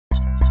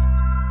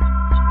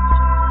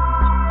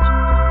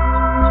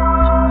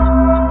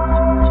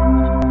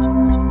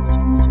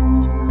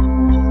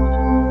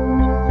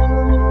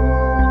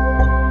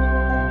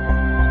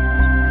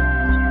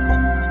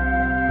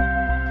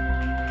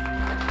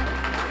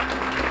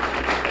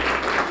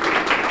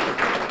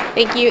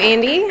Thank you,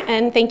 Andy,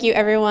 and thank you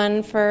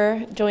everyone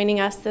for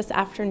joining us this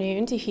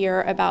afternoon to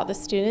hear about the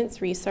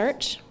students'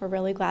 research. We're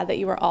really glad that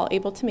you were all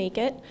able to make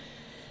it.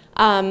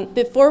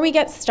 Before we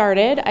get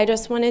started, I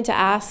just wanted to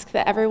ask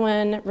that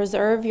everyone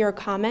reserve your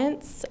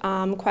comments,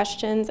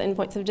 questions, and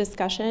points of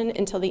discussion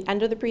until the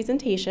end of the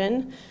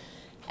presentation.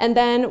 And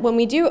then when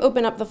we do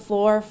open up the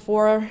floor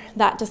for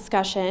that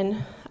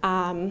discussion,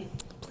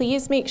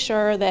 please make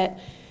sure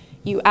that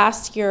you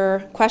ask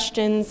your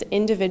questions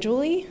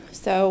individually.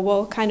 So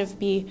we'll kind of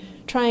be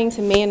trying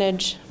to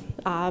manage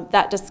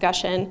that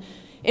discussion,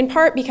 in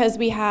part because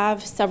we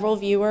have several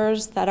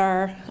viewers that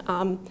are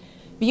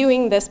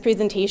viewing this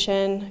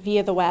presentation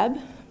via the web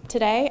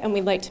today, and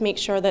we'd like to make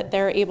sure that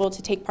they're able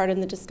to take part in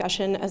the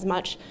discussion as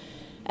much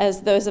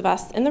as those of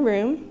us in the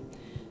room.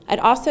 I'd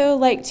also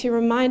like to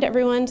remind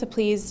everyone to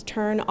please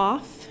turn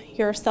off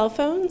your cell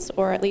phones,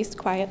 or at least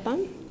quiet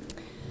them.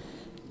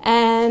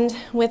 And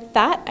with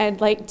that, I'd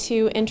like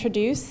to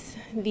introduce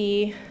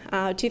the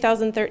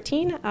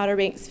 2013 Outer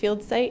Banks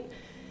Field Site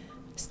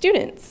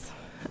students.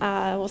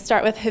 We'll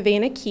start with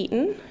Havana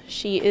Keaton.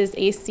 She is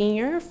a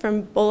senior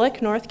from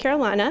Bullock, North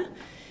Carolina.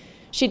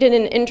 She did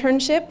an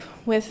internship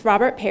with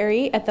Robert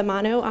Perry at the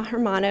Mano a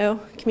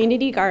Hermano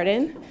Community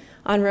Garden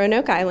on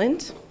Roanoke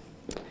Island.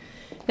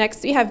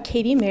 Next, we have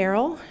Katie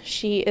Merrill.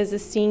 She is a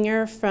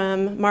senior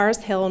from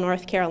Mars Hill,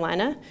 North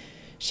Carolina.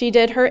 She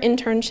did her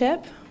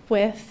internship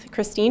with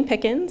Christine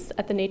Pickens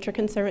at the Nature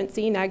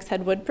Conservancy Nags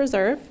Head Wood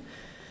Preserve.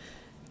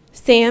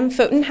 Sam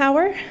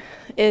Fotenhauer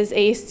is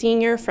a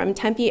senior from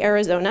Tempe,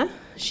 Arizona.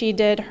 She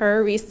did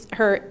her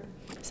internship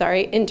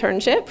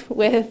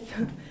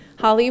with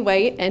Holly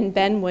White and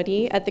Ben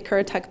Woody at the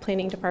Currituck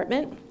Planning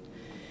Department.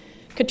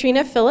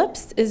 Katrina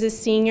Phillips is a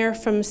senior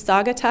from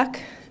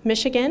Saugatuck,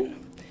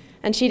 Michigan,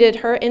 and she did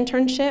her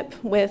internship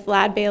with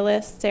Lad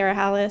Bayless, Sarah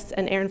Hallis,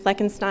 and Aaron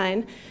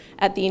Fleckenstein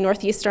at the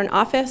Northeastern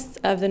Office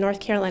of the North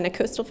Carolina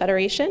Coastal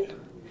Federation.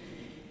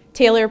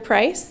 Taylor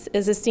Price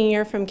is a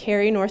senior from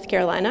Cary, North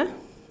Carolina.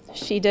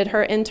 She did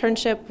her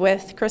internship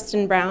with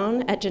Kristen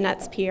Brown at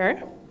Jeanette's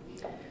Pier.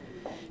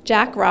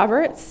 Jack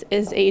Roberts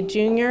is a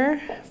junior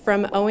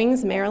from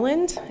Owings,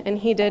 Maryland, and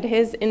he did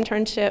his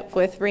internship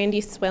with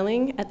Randy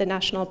Swilling at the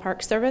National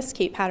Park Service,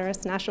 Cape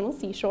Hatteras National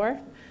Seashore.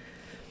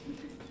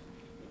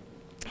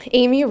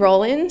 Amy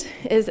Rowland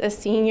is a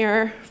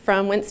senior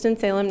from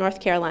Winston-Salem, North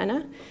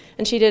Carolina,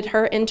 and she did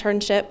her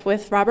internship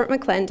with Robert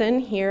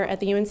McClendon here at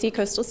the UNC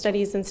Coastal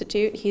Studies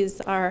Institute. He's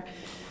our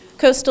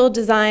coastal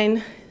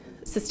design,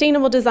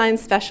 sustainable design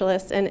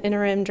specialist and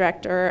interim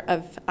director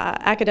of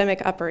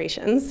academic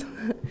operations.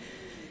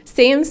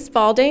 Sam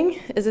Spalding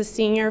is a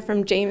senior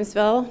from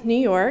Jamesville, New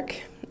York,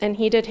 and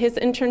he did his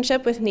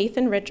internship with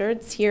Nathan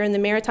Richards here in the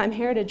Maritime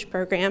Heritage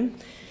Program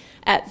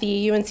at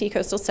the UNC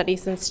Coastal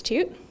Studies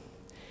Institute.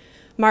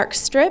 Mark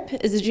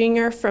Stripp is a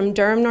junior from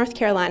Durham, North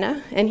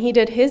Carolina, and he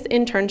did his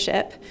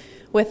internship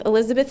with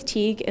Elizabeth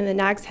Teague in the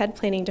Nags Head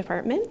Planning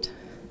Department.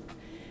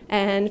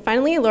 And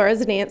finally, Laura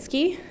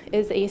Zdansky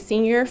is a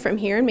senior from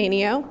here in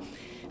Manio,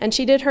 and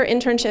she did her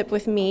internship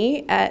with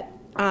me at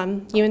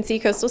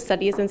UNC Coastal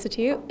Studies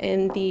Institute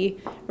in the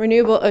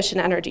Renewable Ocean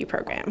Energy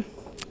Program.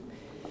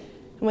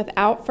 And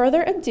without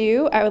further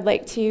ado, I would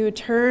like to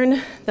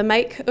turn the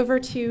mic over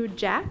to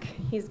Jack.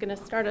 He's going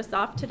to start us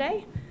off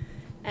today,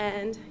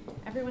 and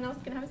everyone else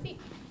can have a seat.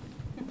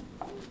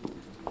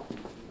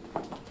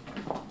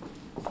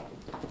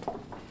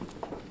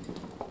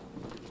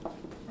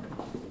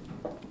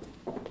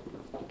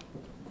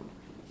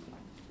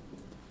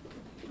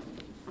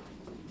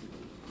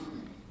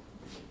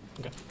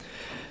 Okay.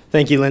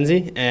 Thank you,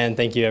 Lindsay, and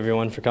thank you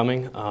everyone for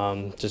coming.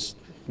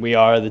 We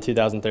are the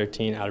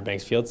 2013 Outer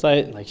Banks Field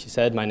Site. Like she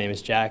said, my name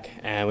is Jack,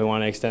 and we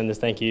want to extend this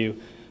thank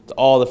you to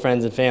all the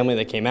friends and family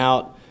that came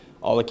out,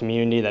 all the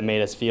community that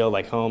made us feel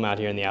like home out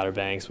here in the Outer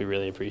Banks. We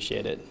really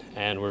appreciate it,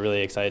 and we're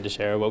really excited to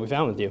share what we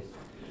found with you.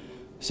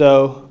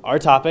 So our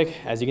topic,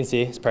 as you can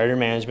see, is predator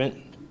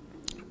management.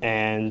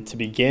 And to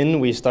begin,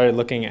 we started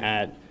looking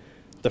at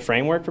the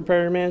framework for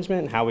predator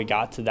management and how we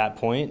got to that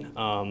point.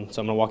 So I'm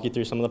going to walk you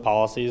through some of the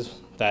policies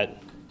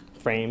that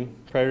frame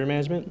predator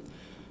management.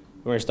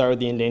 We're going to start with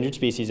the Endangered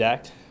Species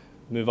Act,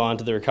 move on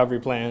to the recovery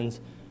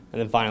plans,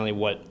 and then finally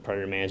what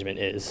predator management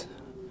is.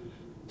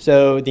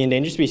 So the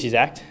Endangered Species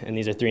Act, and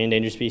these are 3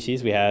 endangered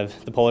species. We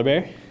have the polar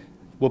bear,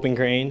 whooping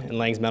crane, and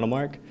Lang's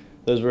meadowlark.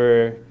 Those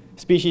were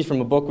species from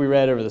a book we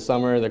read over the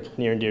summer. They're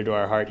near and dear to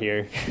our heart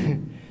here.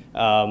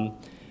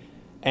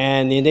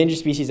 And the Endangered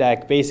Species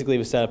Act basically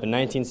was set up in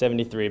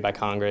 1973 by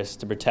Congress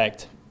to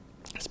protect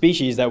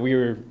species that we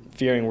were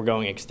fearing were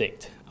going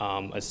extinct.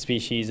 A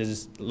species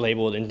is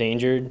labeled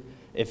endangered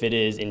if it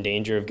is in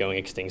danger of going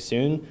extinct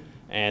soon,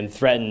 and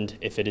threatened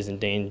if it is in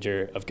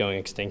danger of going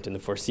extinct in the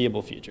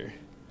foreseeable future.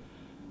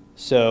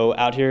 So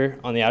out here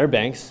on the Outer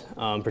Banks,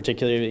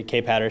 particularly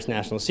Cape Hatteras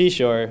National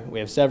Seashore, we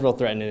have several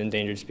threatened and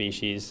endangered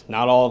species.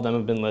 Not all of them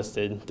have been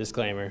listed,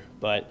 disclaimer,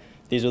 but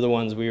these are the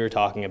ones we were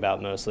talking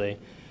about mostly.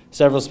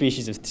 Several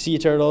species of sea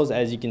turtles,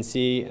 as you can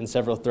see, and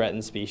several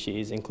threatened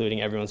species,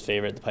 including everyone's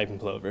favorite, the piping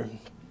plover.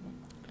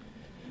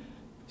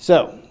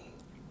 So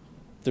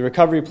The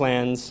recovery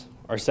plans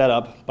are set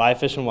up by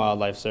Fish and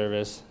Wildlife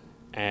Service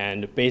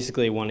and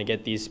basically want to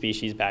get these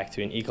species back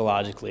to an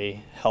ecologically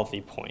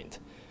healthy point.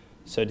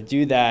 So to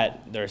do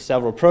that, there are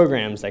several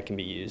programs that can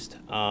be used.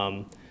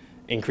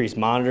 Increased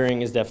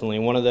monitoring is definitely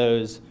one of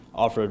those,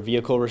 off-road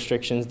vehicle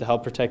restrictions to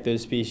help protect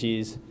those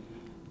species,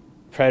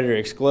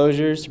 predator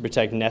exclosures to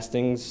protect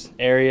nesting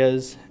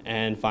areas,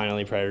 and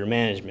finally predator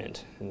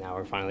management. And now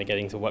we're finally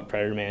getting to what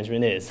predator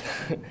management is.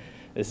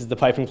 This is the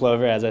piping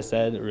plover, as I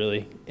said, a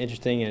really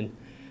interesting and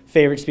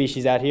favorite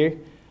species out here.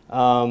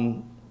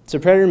 So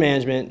predator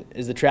management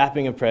is the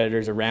trapping of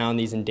predators around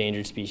these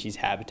endangered species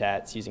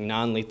habitats using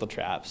non-lethal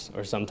traps,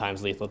 or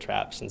sometimes lethal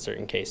traps in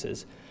certain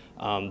cases.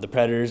 The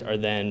predators are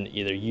then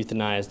either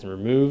euthanized and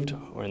removed,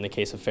 or in the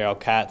case of feral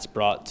cats,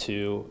 brought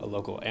to a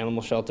local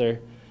animal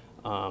shelter.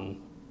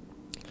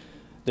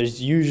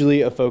 There's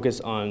usually a focus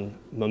on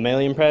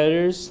mammalian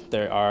predators.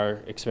 There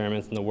are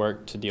experiments in the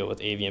work to deal with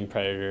avian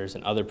predators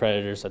and other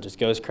predators such as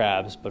ghost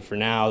crabs, but for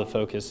now the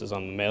focus is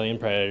on mammalian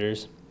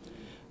predators.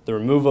 The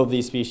removal of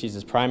these species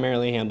is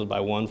primarily handled by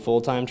one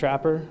full-time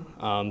trapper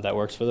that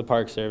works for the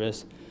Park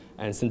Service,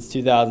 and since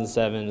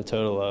 2007 a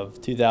total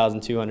of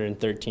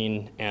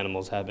 2,213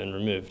 animals have been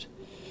removed.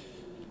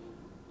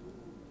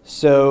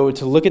 So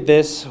to look at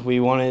this, we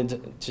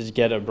wanted to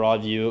get a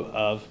broad view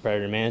of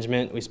predator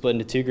management. We split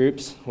into two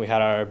groups. We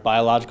had our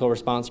biological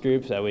response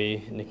group that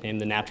we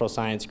nicknamed the natural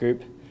science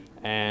group,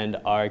 and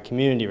our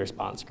community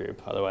response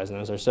group, otherwise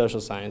known as our social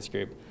science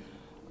group.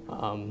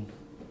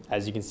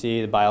 As you can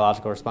see, the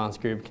biological response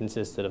group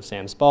consisted of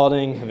Sam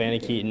Spalding, Havana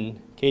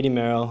Keaton, Katie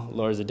Merrill,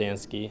 Laura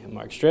Zadansky, and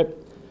Mark Stripp.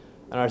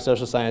 And our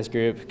social science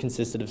group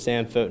consisted of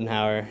Sam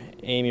Fotenhauer,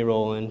 Amy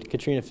Rowland,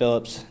 Katrina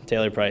Phillips,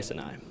 Taylor Price, and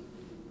I.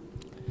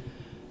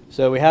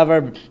 So we have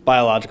our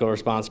biological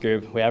response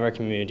group, we have our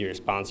community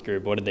response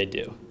group. What did they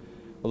do?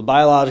 Well, the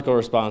biological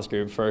response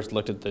group first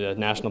looked at the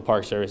National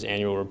Park Service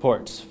annual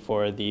reports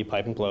for the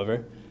piping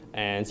plover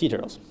and sea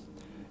turtles.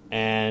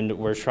 And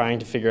we're trying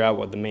to figure out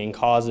what the main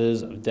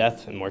causes of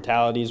death and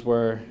mortalities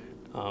were,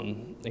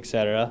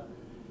 etc.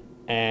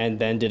 And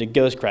then did a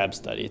ghost crab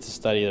study to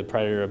study the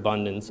predator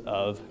abundance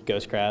of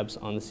ghost crabs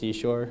on the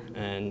seashore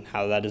and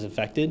how that is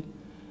affected.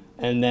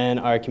 And then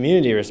our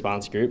community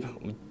response group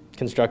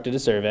constructed a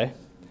survey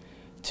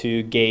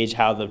to gauge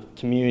how the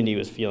community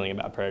was feeling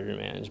about predator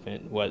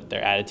management, what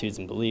their attitudes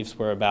and beliefs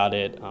were about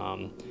it,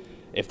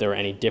 if there were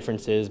any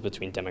differences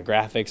between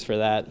demographics for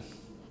that.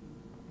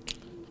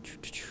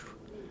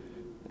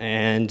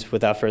 And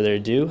without further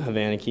ado,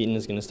 Havana Keaton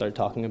is going to start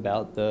talking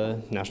about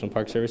the National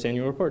Park Service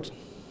annual reports.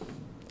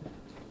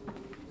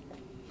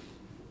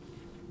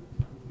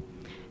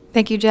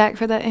 Thank you, Jack,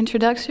 for that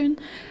introduction.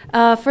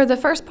 For the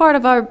first part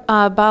of our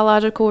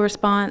biological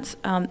response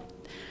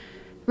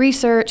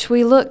research,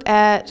 we looked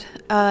at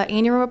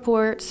annual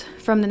reports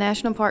from the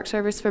National Park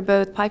Service for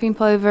both piping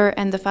plover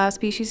and the 5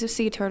 species of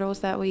sea turtles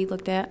that we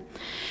looked at.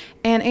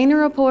 And annual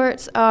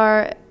reports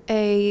are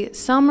a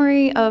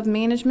summary of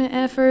management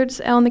efforts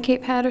on the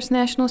Cape Hatteras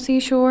National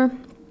Seashore.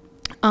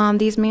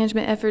 These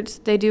management efforts,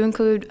 they do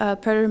include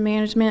predator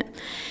management,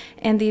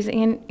 and these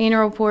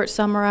annual reports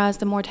summarize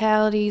the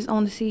mortalities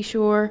on the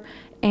seashore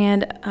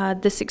and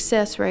the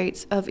success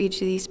rates of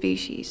each of these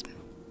species.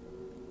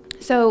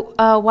 So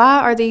why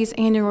are these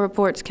annual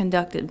reports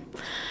conducted?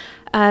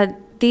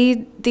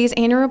 These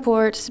annual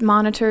reports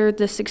monitor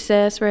the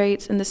success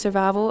rates and the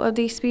survival of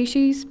these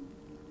species.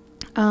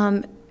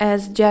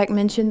 As Jack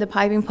mentioned, the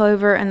piping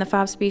plover and the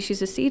 5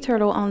 species of sea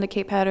turtle on the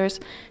Cape Hatteras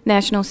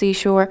National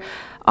Seashore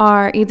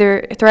are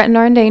either threatened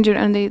or endangered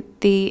under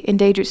the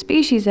Endangered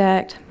Species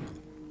Act.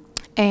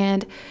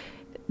 And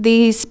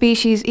these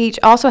species each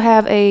also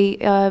have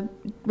a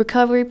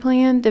recovery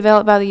plan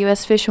developed by the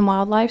U.S. Fish and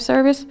Wildlife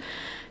Service.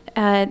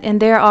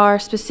 And there are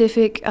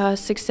specific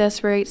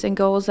success rates and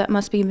goals that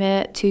must be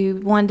met to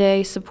one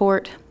day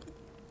support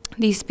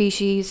these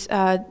species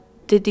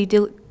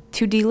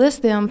to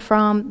delist them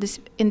from this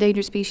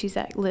Endangered Species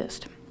Act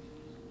list.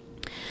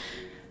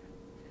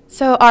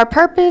 So our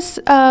purpose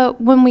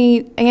when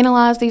we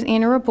analyzed these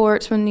annual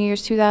reports from the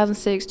years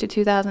 2006 to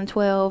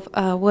 2012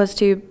 was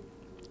to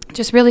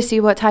just really see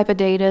what type of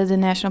data the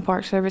National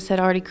Park Service had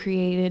already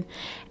created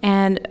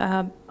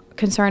and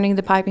concerning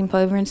the piping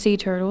plover and sea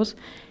turtles.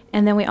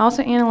 And then we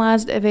also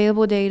analyzed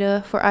available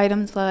data for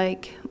items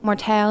like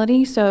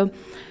mortality. So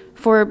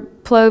for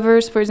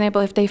plovers, for example,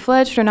 if they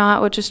fledged or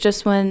not, which is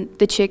just when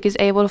the chick is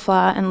able to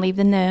fly and leave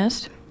the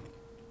nest.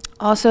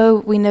 Also,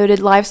 we noted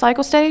life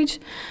cycle stage.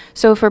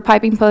 So for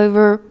piping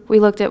plover, we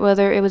looked at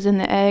whether it was in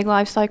the egg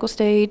life cycle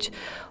stage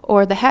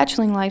or the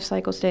hatchling life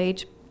cycle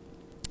stage.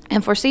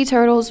 And for sea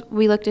turtles,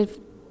 we looked at if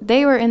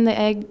they were in the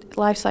egg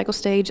life cycle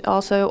stage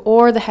also,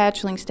 or the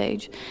hatchling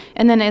stage.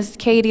 And then as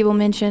Katie will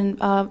mention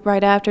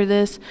right after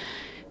this,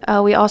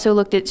 we also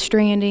looked at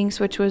strandings,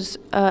 which was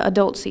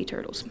adult sea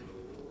turtles.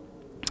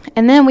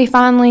 And then we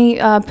finally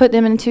put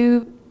them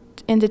into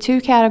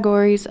 2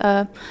 categories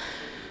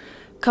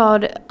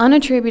called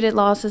unattributed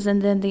losses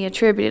and then the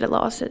attributed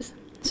losses.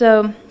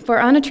 So for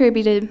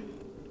unattributed,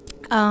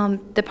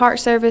 The Park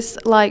Service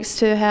likes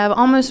to have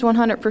almost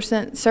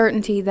 100%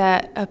 certainty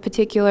that a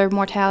particular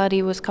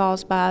mortality was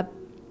caused by,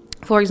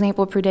 for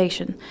example,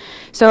 predation.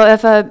 So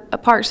if a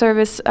Park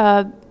Service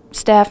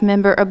staff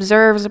member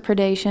observes a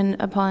predation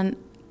upon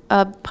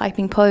a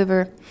piping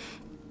plover,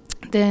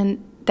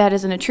 then that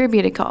is an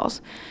attributed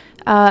cause.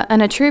 An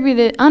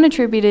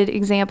unattributed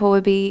example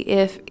would be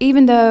if,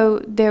 even though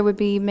there would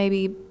be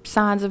maybe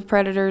signs of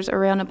predators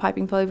around a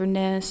piping plover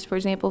nest, for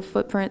example,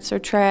 footprints or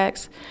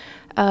tracks,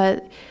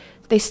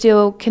 they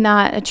still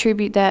cannot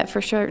attribute that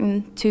for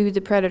certain to the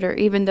predator,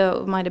 even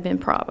though it might have been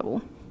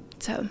probable.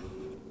 So,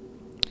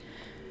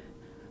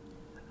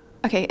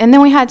 okay, and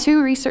then we had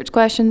two research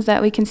questions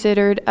that we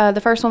considered. The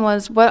first one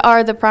was, what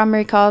are the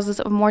primary causes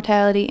of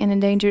mortality in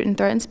endangered and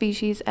threatened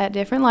species at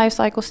different life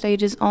cycle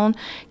stages on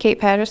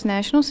Cape Hatteras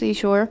National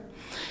Seashore?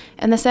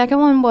 And the second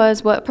one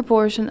was, what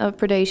proportion of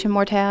predation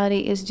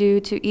mortality is due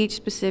to each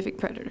specific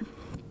predator?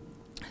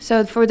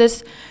 So for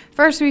this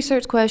first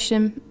research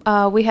question,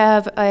 we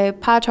have a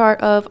pie chart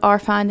of our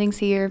findings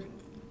here.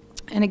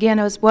 And again,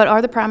 it was, what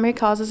are the primary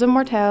causes of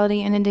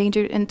mortality in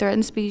endangered and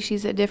threatened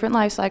species at different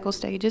life cycle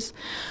stages?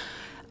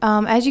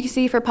 As you can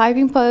see, for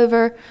piping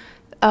plover,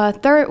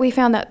 we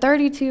found that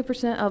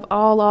 32% of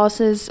all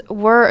losses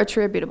were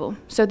attributable.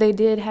 So they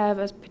did have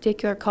a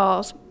particular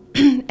cause.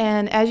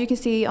 And as you can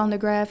see on the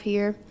graph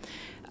here,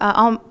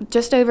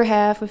 just over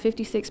half, of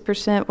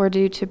 56%, were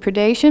due to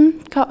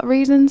predation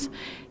reasons,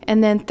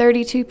 and then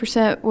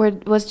 32%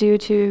 was due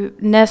to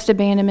nest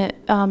abandonment.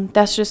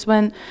 That's just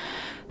when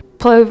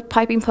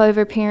piping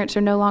plover parents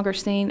are no longer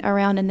seen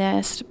around a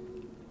nest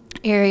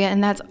area,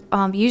 and that's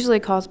usually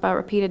caused by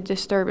repeated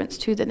disturbance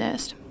to the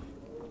nest.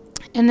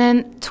 And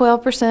then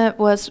 12%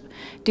 was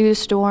due to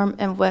storm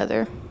and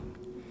weather.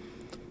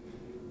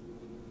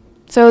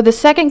 So the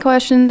second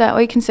question that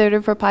we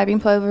considered for piping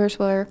plovers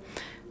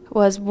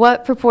was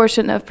what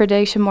proportion of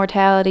predation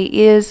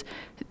mortality is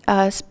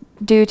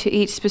due to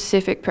each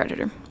specific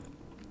predator.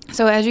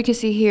 So as you can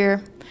see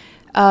here,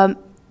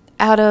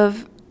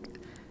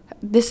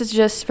 this is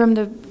just from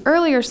the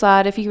earlier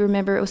slide, if you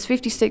remember, it was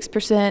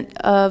 56%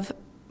 of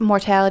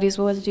mortalities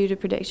was due to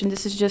predation.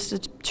 This is just a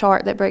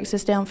chart that breaks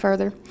this down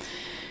further.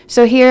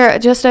 So here,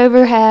 just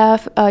over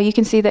half, you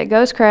can see that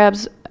ghost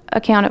crabs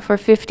accounted for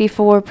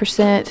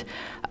 54%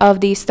 of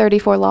these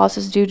 34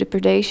 losses due to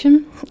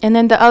predation. And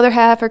then the other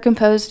half are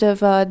composed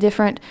of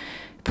different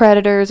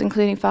predators,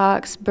 including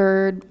fox,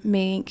 bird,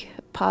 mink,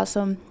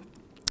 possum,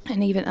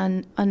 and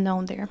even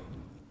unknown there.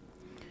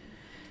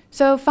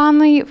 So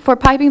finally, for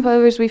piping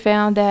plovers, we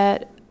found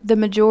that the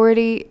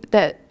majority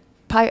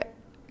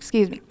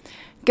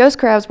ghost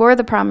crabs were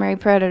the primary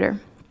predator.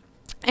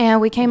 And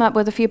we came up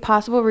with a few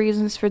possible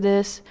reasons for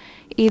this.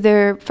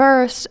 Either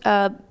first,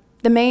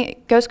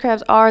 ghost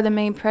crabs are the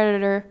main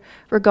predator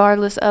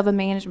regardless of a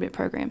management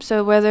program.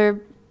 So whether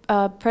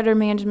predator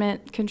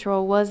management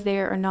control was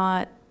there or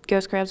not,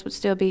 ghost crabs would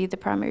still be the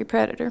primary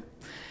predator.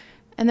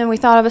 And then we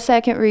thought of a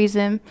second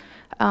reason,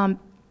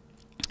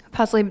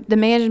 possibly the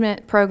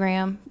management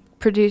program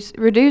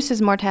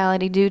reduces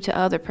mortality due to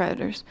other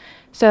predators.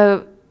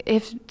 So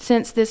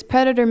since this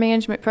predator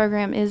management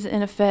program is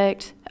in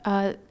effect,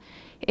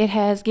 it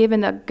has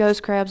given the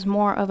ghost crabs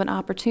more of an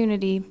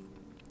opportunity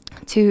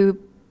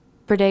to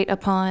predate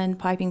upon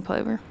piping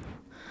plover.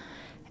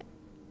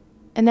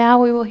 And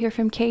now we will hear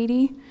from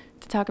Katie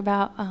to talk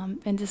about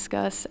and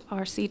discuss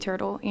our sea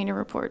turtle annual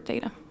report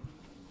data.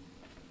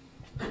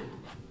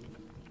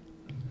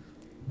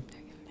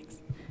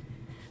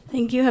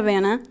 Thank you,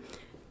 Havana.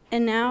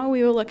 And now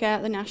we will look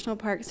at the National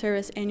Park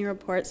Service annual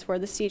reports for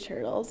the sea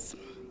turtles.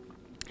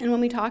 And when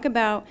we talk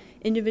about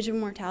individual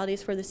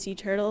mortalities for the sea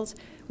turtles,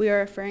 we are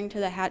referring to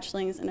the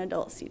hatchlings and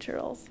adult sea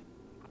turtles.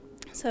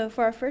 So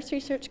for our first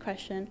research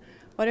question,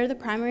 what are the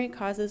primary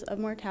causes of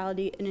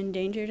mortality in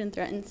endangered and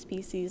threatened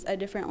species at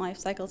different life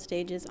cycle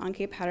stages on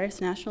Cape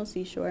Hatteras National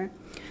Seashore?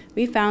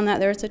 We found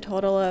that there was a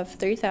total of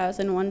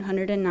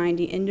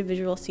 3,190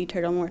 individual sea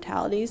turtle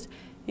mortalities,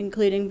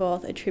 including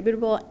both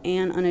attributable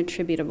and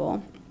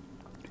unattributable.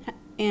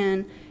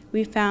 And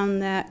we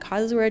found that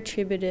causes were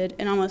attributed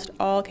in almost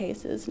all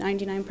cases,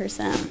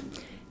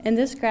 99%. And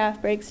this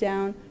graph breaks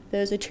down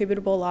those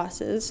attributable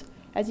losses.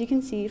 As you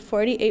can see,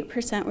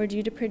 48% were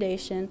due to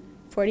predation,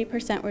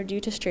 40% were due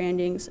to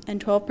strandings,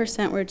 and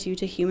 12% were due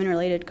to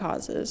human-related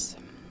causes.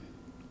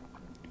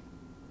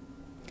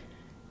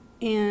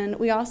 And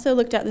we also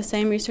looked at the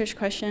same research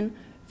question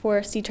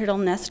for sea turtle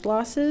nest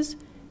losses,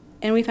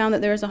 and we found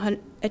that there was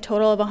a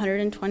total of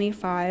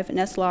 125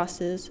 nest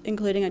losses,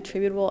 including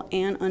attributable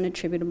and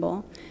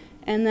unattributable,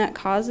 and that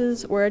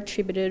causes were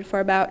attributed for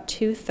about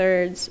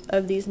 2/3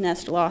 of these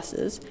nest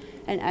losses.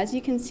 And as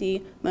you can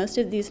see, most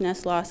of these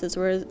nest losses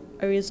were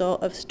a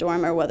result of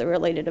storm or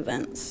weather-related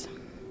events.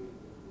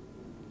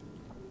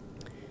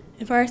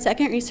 And for our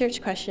second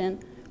research question,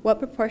 what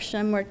proportion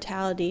of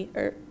mortality,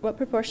 or what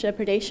proportion of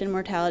predation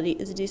mortality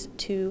is due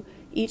to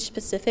each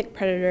specific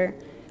predator?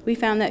 We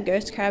found that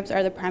ghost crabs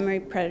are the primary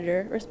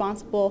predator,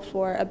 responsible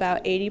for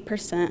about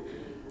 80%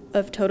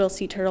 of total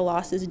sea turtle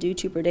losses due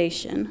to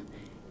predation.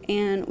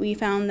 And we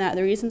found that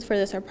the reasons for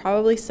this are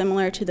probably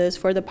similar to those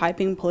for the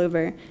piping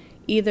plover.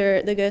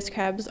 Either the ghost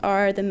crabs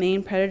are the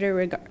main predator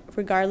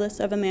regardless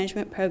of a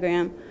management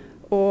program,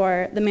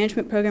 or the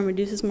management program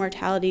reduces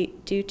mortality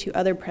due to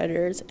other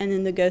predators, and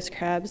then the ghost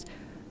crabs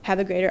have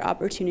a greater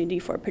opportunity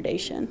for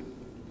predation.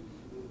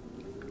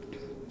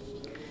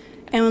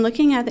 And when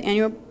looking at the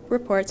annual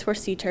reports for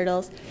sea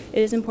turtles, it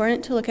is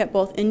important to look at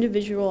both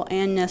individual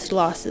and nest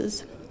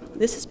losses.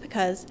 This is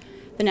because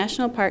the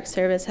National Park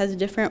Service has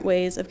different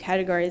ways of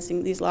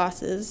categorizing these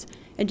losses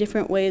and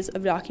different ways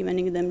of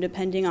documenting them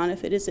depending on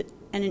if it is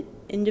an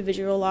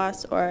individual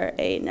loss or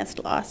a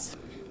nest loss.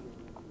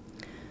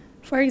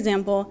 For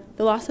example,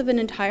 the loss of an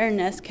entire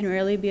nest can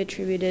rarely be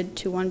attributed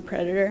to one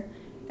predator,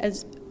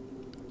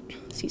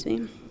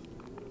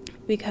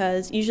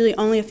 because usually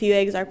only a few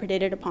eggs are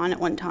predated upon at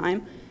one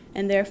time,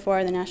 and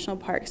therefore the National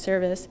Park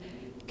Service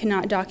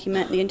cannot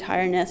document the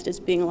entire nest as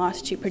being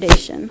lost to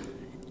predation.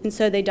 And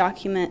so they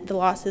document the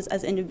losses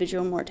as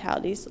individual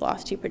mortalities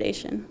lost to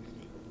predation.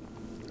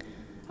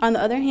 On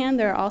the other hand,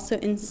 there are also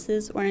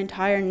instances where an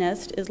entire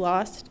nest is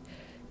lost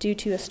due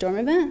to a storm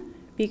event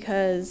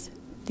because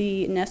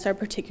the nests are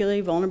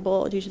particularly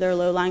vulnerable due to their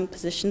low-lying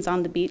positions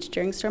on the beach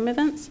during storm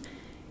events.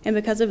 And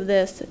because of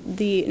this,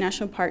 the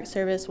National Park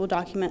Service will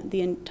document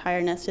the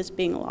entire nest as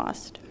being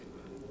lost.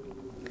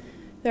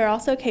 There are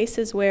also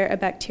cases where a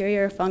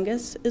bacteria or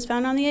fungus is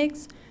found on the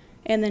eggs,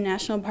 and the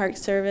National Park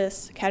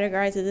Service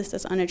categorizes this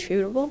as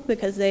unattributable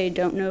because they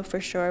don't know for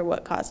sure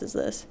what causes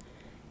this,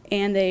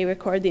 and they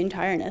record the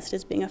entire nest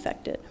as being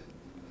affected.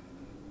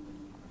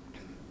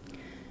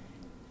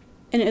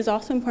 And it is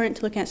also important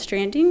to look at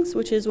strandings,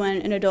 which is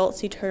when an adult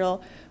sea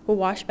turtle will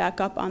wash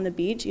back up on the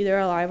beach, either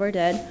alive or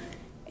dead.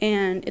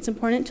 And it's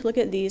important to look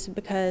at these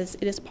because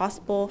it is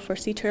possible for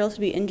sea turtles to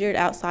be injured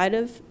outside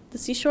of the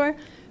seashore,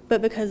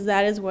 but because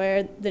that is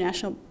where the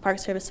National Park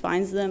Service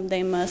finds them,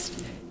 they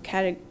must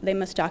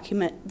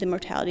document the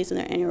mortalities in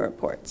their annual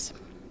reports.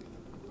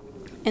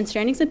 And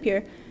strandings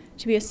appear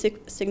to be a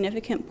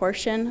significant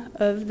portion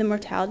of the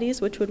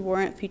mortalities, which would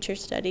warrant future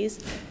studies,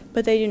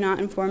 but they do not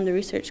inform the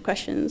research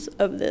questions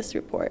of this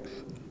report.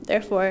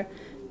 Therefore,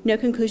 no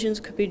conclusions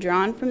could be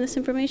drawn from this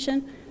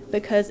information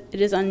because it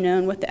is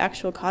unknown what the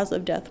actual cause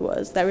of death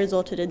was that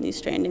resulted in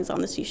these strandings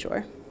on the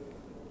seashore.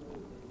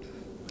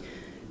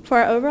 For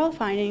our overall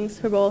findings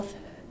for both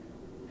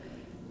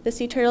the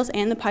sea turtles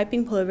and the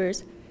piping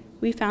plovers,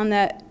 we found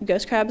that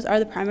ghost crabs are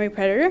the primary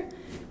predator,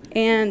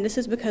 and this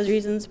is because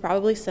reasons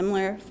probably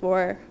similar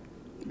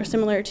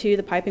to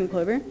the piping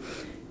plover,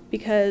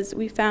 because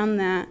we found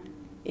that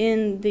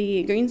in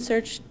the Green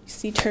Search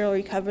Sea Turtle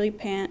Recovery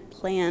Plan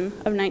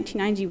of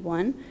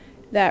 1991,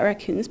 that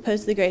raccoons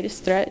posed the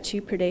greatest threat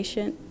to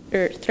predation,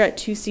 or threat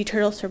to sea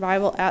turtle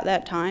survival at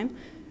that time,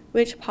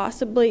 which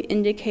possibly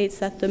indicates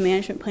that the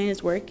management plan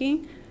is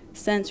working,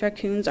 since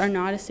raccoons are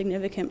not a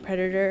significant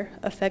predator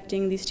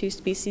affecting these two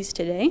species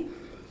today.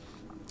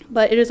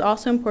 But it is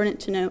also important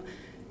to note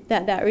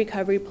that that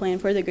recovery plan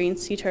for the green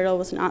sea turtle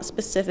was not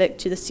specific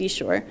to the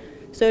seashore,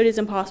 so it is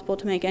impossible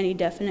to make any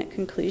definite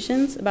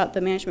conclusions about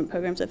the management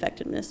program's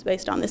effectiveness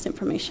based on this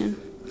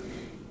information.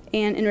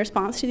 And in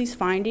response to these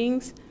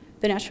findings,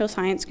 the Natural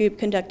Science Group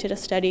conducted a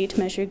study to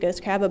measure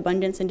ghost crab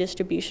abundance and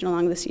distribution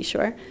along the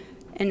seashore,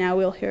 and now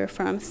we'll hear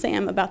from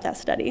Sam about that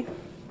study.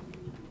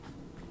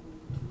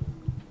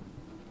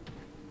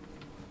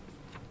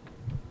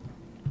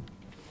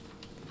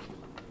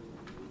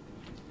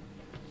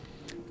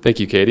 Thank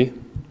you, Katie.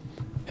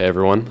 Hey,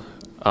 everyone.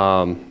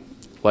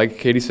 Like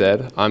Katie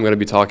said, I'm going to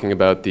be talking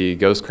about the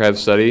ghost crab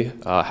study,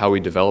 how we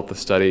developed the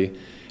study,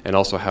 and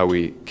also how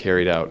we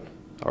carried out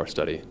our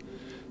study.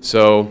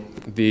 So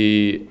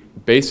the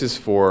basis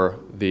for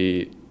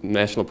the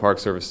National Park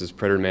Service's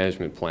Predator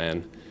Management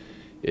Plan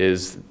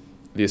is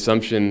the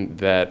assumption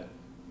that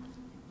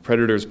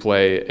predators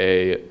play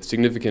a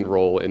significant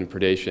role in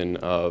predation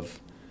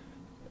of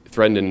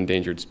threatened and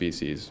endangered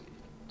species.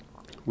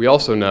 We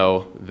also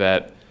know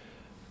that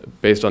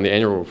based on the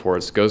annual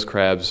reports, ghost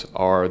crabs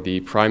are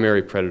the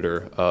primary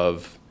predator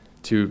of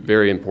two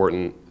very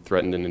important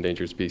threatened and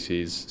endangered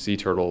species, sea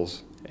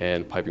turtles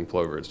and piping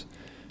plovers.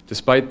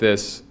 Despite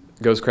this,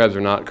 ghost crabs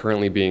are not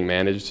currently being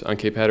managed on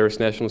Cape Hatteras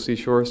National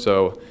Seashore,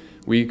 so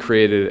we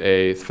created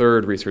a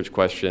third research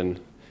question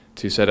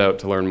to set out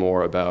to learn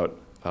more about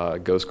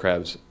ghost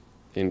crabs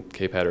in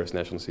Cape Hatteras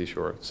National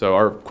Seashore. So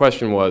our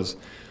question was,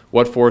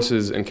 what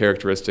forces and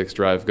characteristics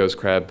drive ghost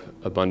crab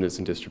abundance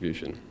and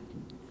distribution?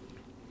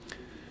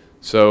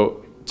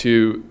 So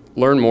to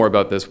learn more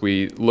about this,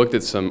 we looked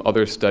at some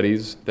other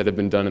studies that have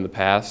been done in the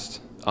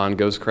past on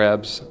ghost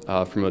crabs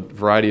from a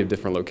variety of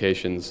different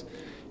locations,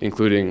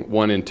 including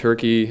one in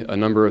Turkey, a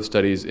number of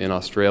studies in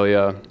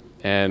Australia,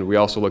 and we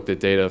also looked at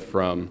data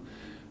from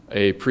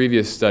a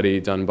previous study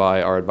done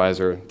by our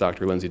advisor,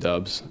 Dr. Lindsay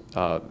Dubbs,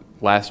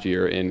 last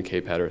year in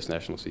Cape Hatteras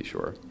National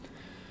Seashore.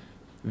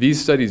 These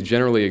studies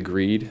generally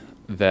agreed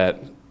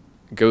that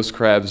ghost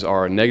crabs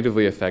are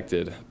negatively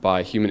affected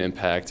by human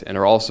impact and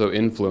are also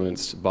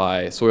influenced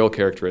by soil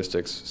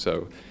characteristics,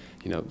 so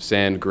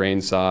sand,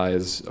 grain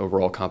size,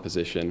 overall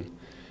composition.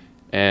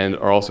 and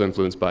are also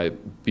influenced by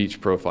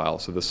beach profile,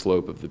 so the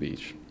slope of the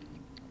beach.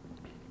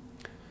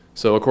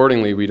 So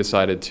accordingly, we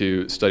decided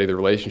to study the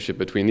relationship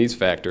between these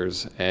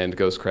factors and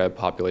ghost crab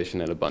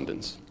population and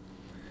abundance.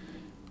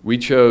 We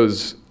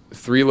chose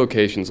 3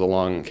 locations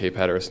along Cape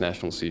Hatteras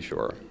National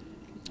Seashore.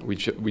 We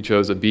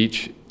chose a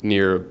beach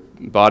near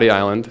Body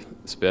Island,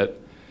 Spit,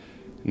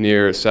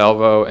 near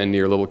Salvo, and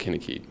near Little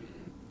Kinnikit.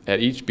 At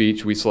each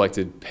beach, we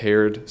selected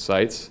paired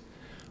sites,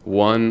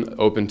 one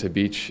open to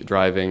beach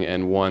driving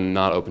and one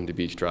not open to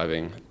beach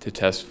driving, to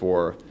test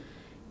for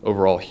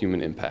overall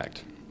human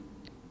impact.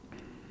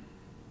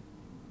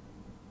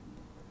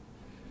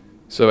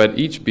 So at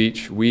each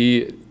beach,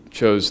 we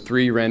chose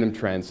 3 random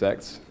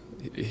transects.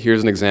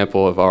 Here's an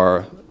example of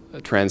our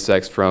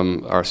transects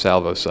from our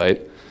Salvo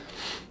site.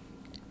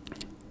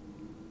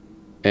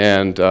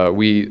 And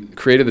we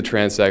created the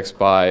transects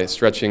by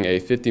stretching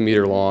a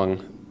 50-meter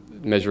long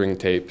measuring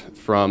tape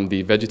from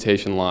the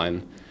vegetation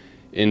line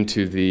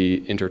into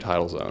the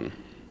intertidal zone.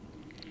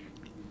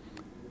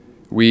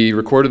 We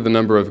recorded the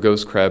number of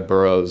ghost crab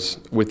burrows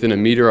within a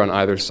meter on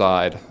either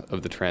side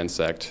of the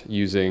transect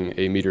using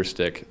a meter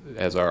stick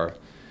as our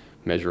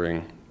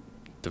measuring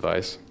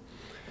device.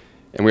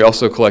 And we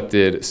also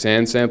collected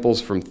sand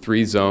samples from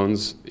 3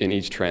 zones in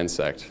each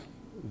transect.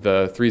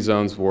 The 3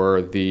 zones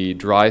were the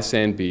dry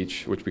sand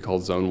beach, which we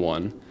called Zone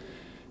 1,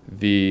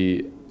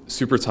 the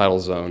supertidal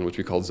zone, which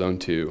we called Zone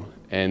 2,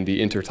 and the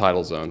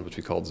intertidal zone, which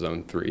we called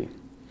Zone 3.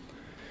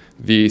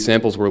 The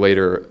samples were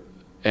later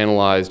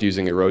analyzed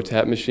using a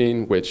ROTAP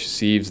machine, which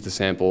sieves the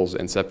samples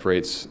and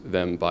separates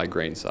them by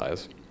grain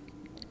size.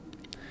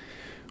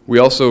 We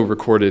also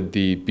recorded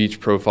the beach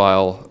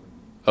profile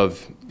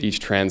of each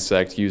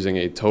transect using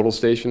a total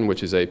station,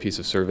 which is a piece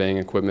of surveying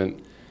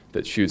equipment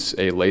that shoots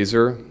a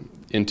laser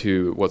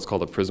into what's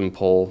called a prism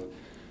pole.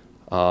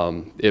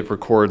 It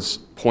records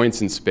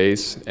points in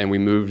space, and we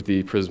moved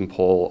the prism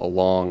pole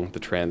along the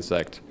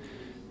transect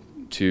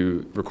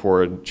to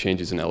record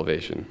changes in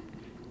elevation.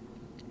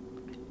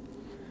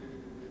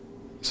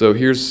 So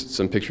here's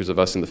some pictures of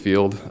us in the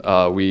field.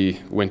 We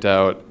went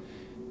out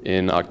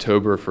in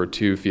October for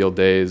 2 field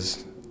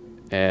days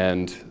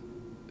and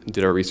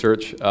did our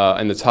research.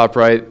 In the top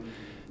right,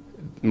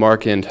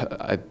 Mark and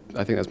I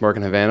think that's Mark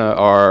and Havana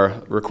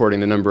are recording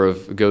the number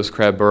of ghost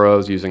crab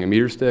burrows using a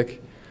meter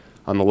stick.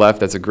 On the left,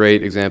 that's a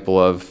great example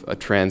of a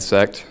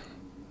transect.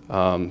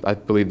 I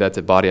believe that's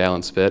at Body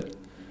Island Spit.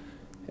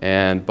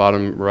 And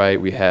bottom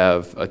right, we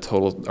have our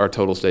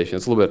total station.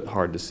 It's a little bit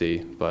hard to see,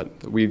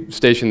 but we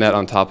stationed that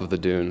on top of the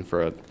dune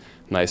for a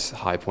nice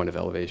high point of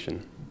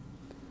elevation.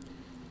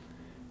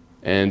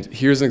 And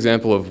here's an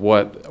example of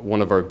what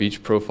one of our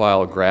beach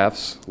profile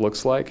graphs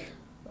looks like.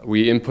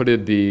 We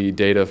inputted the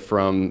data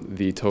from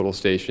the total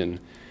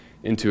station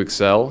into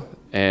Excel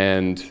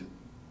and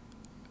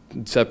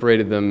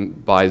separated them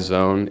by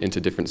zone into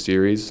different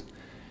series,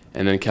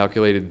 and then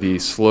calculated the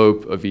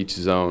slope of each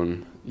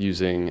zone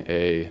using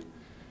the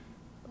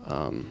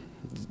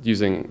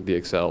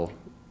Excel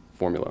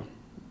formula.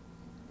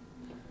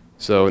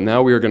 So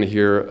now we are going to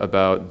hear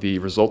about the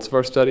results of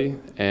our study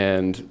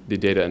and the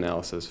data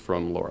analysis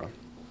from Laura.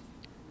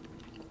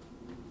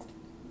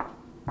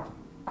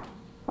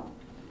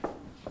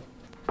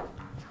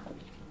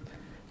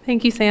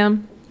 Thank you,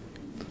 Sam.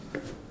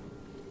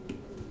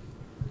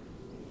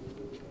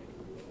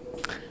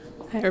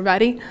 Hi,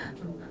 everybody.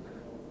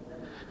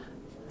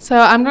 So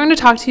I'm going to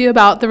talk to you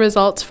about the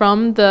results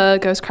from the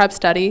ghost crab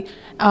study,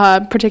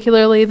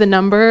 particularly the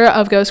number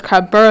of ghost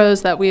crab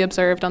burrows that we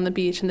observed on the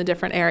beach in the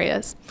different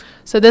areas.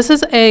 So this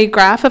is a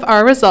graph of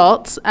our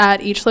results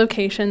at each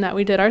location that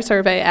we did our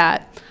survey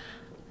at.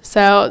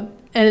 So,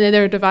 and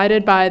they're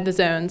divided by the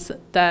zones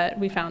that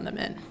we found them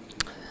in.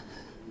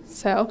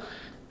 So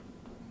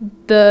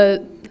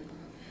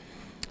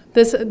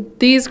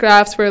these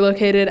graphs were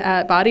located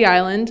at Body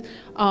Island.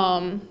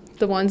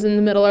 The ones in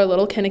the middle are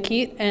Little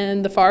Kinnikit,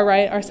 and the far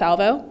right are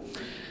Salvo.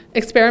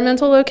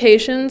 Experimental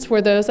locations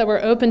were those that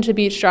were open to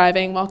beach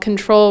driving, while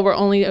control were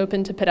only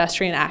open to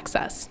pedestrian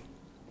access.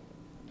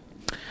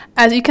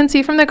 As you can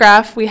see from the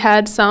graph, we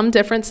had some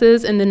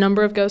differences in the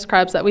number of ghost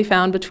crabs that we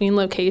found between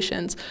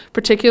locations,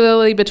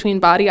 particularly between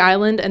Body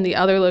Island and the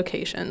other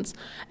locations.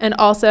 And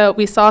also,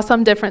 we saw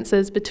some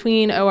differences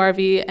between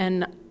ORV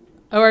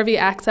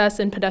access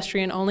and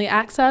pedestrian-only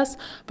access,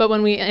 but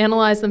when we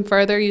analyzed them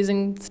further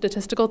using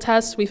statistical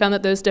tests, we found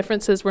that those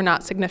differences were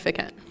not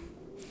significant.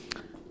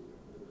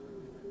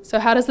 So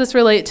how does this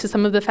relate to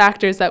some of the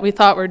factors that we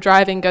thought were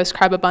driving ghost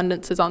crab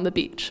abundances on the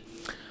beach?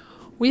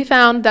 We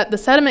found that the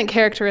sediment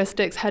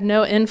characteristics had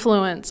no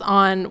influence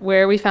on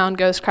where we found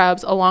ghost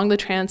crabs along the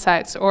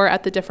transects or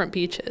at the different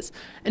beaches.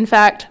 In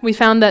fact, we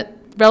found that,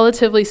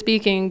 relatively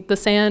speaking, the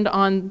sand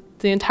on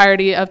the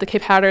entirety of the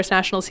Cape Hatteras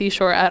National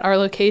Seashore at our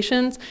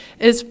locations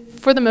is,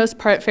 for the most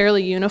part,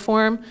 fairly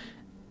uniform,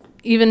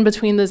 even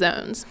between the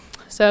zones.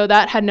 So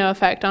that had no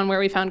effect on where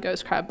we found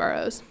ghost crab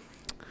burrows.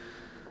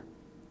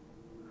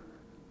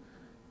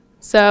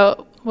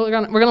 So we're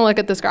gonna look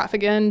at this graph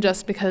again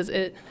just because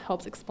it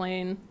helps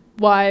explain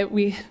why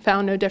we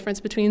found no difference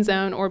between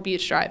zone or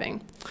beach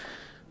driving.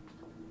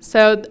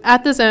 So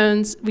at the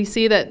zones, we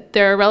see that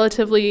there are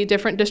relatively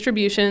different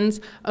distributions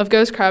of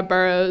ghost crab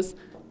burrows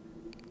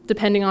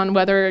depending on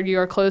whether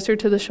you're closer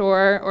to the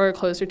shore or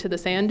closer to the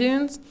sand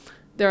dunes.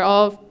 They're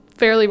all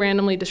fairly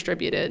randomly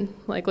distributed.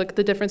 Like, look at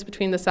the difference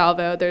between the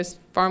salvo. There's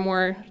far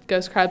more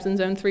ghost crabs in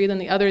Zone 3 than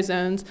the other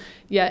zones,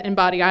 yet in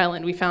Body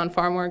Island we found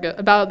far more,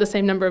 about the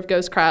same number of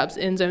ghost crabs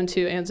in Zone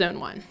 2 and Zone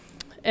 1.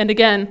 And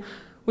again,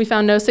 we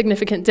found no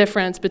significant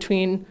difference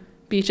between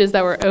beaches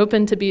that were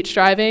open to beach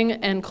driving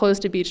and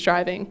closed to beach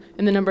driving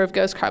in the number of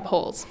ghost crab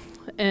holes.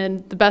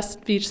 And the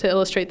best beach to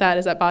illustrate that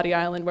is at Body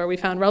Island, where we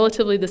found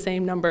relatively the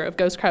same number of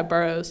ghost crab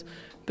burrows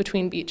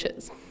between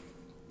beaches.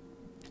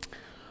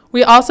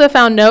 We also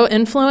found no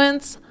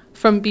influence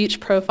from beach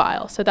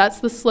profile. So that's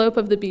the slope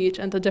of the beach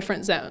and the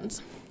different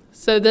zones.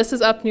 So this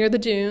is up near the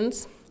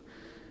dunes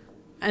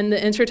and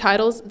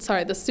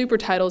the the super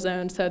tidal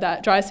zone, so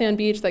that dry sand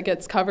beach that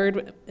gets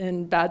covered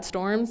in bad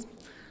storms.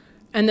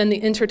 And then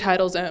the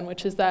intertidal zone,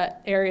 which is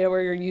that area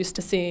where you're used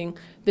to seeing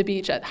the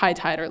beach at high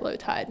tide or low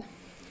tide.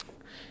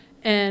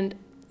 And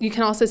you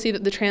can also see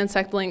that the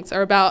transect lengths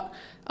are about,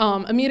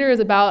 a meter is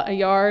about a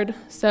yard.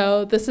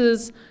 So this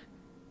is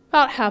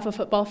about half a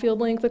football field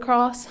length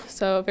across,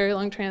 so a very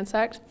long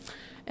transect.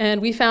 And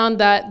we found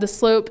that the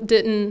slope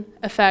didn't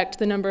affect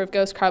the number of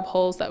ghost crab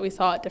holes that we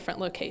saw at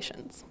different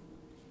locations.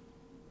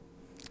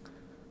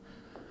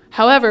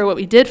 However, what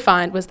we did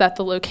find was that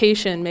the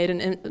location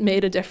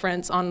made a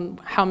difference on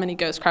how many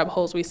ghost crab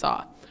holes we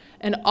saw,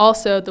 and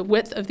also the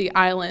width of the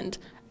island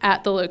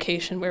at the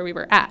location where we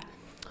were at.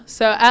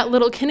 So at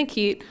Little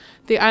Kinnikit,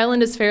 the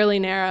island is fairly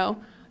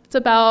narrow. It's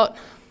about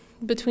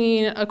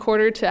between a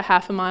quarter to a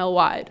half a mile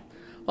wide,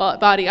 while at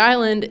Body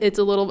Island, it's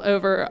a little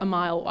over a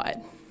mile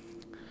wide.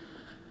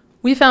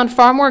 We found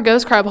far more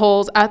ghost crab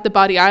holes at the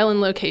Body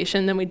Island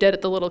location than we did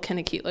at the Little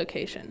Kinnikit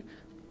location.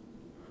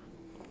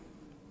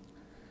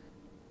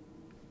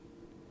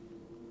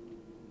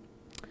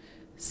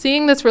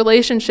 Seeing this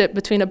relationship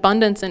between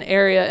abundance and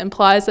area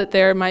implies that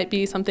there might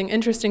be something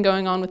interesting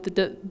going on with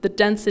the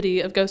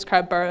density of ghost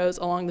crab burrows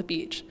along the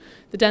beach.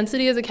 The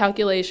density is a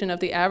calculation of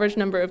the average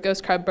number of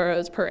ghost crab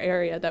burrows per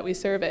area that we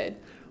surveyed.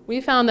 We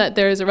found that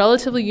there is a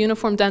relatively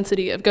uniform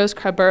density of ghost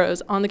crab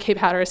burrows on the Cape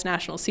Hatteras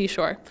National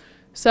Seashore.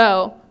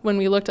 So when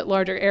we looked at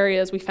larger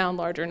areas, we found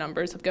larger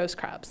numbers of ghost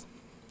crabs.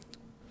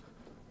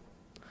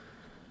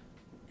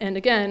 And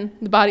again,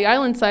 the Body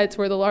Island sites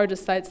were the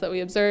largest sites that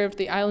we observed.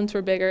 The islands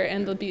were bigger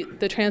and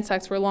the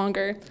transects were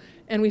longer,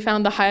 and we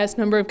found the highest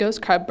number of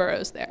ghost crab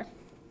burrows there.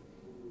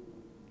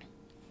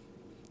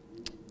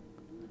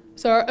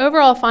 So our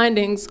overall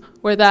findings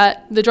were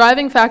that the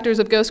driving factors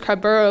of ghost crab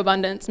burrow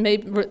abundance may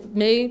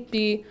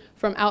be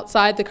from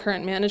outside the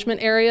current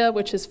management area,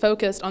 which is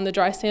focused on the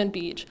dry sand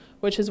beach,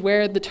 which is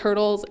where the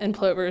turtles and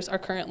plovers are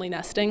currently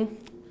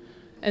nesting.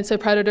 And so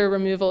predator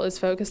removal is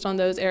focused on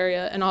those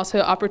areas, and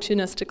also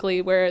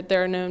opportunistically where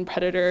there are known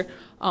predator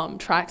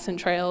tracks and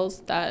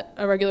trails that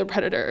a regular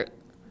predator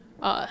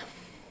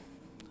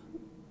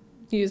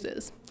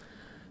uses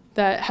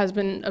that has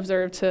been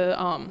observed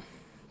to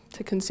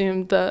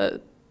consume the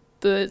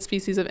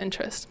species of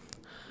interest.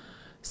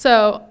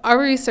 So our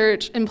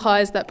research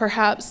implies that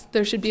perhaps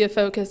there should be a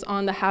focus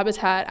on the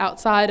habitat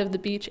outside of the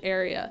beach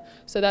area.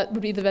 So that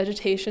would be the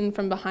vegetation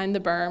from behind the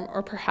berm,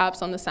 or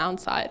perhaps on the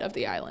sound side of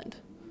the island.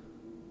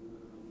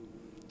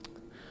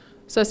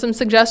 So some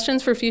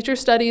suggestions for future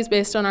studies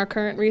based on our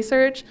current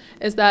research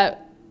is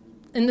that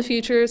in the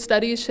future,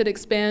 studies should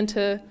expand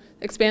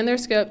their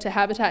scope to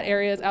habitat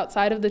areas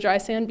outside of the dry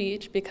sand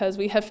beach, because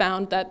we have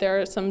found that there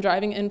are some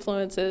driving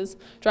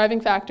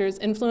factors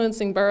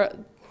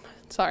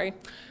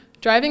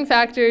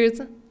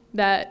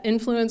that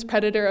influence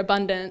predator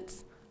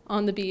abundance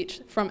on the beach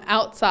from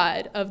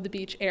outside of the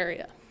beach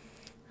area.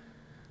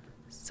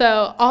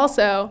 So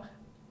also,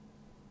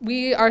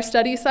 our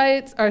study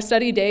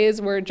days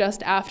were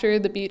just after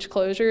the beach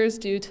closures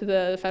due to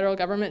the federal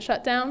government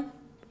shutdown.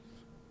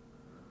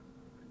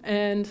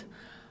 And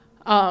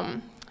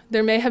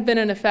there may have been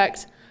an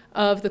effect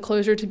of the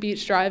closure to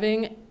beach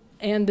driving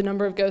and the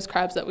number of ghost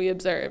crabs that we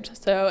observed.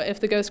 So if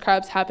the ghost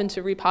crabs happen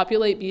to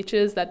repopulate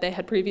beaches that they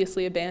had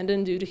previously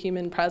abandoned due to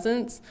human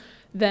presence,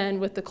 then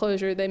with the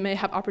closure, they may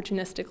have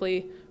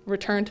opportunistically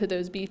returned to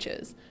those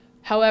beaches.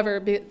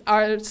 However,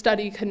 our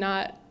study could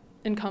not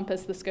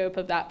encompass the scope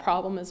of that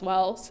problem as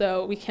well,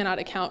 so we cannot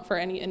account for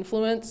any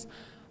influence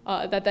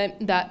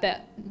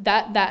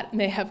that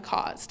may have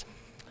caused.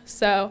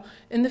 So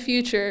in the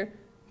future,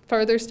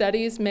 further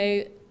studies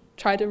may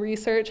try to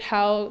research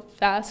how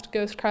fast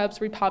ghost crabs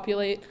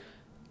repopulate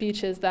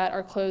beaches that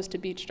are closed to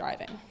beach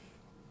driving.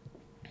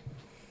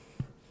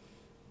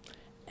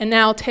 And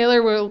now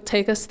Taylor will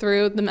take us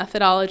through the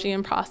methodology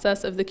and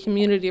process of the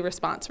community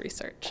response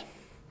research.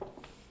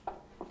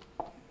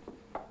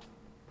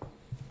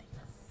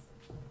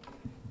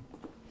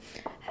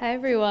 Hi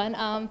everyone,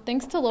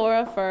 thanks to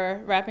Laura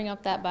for wrapping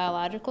up that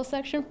biological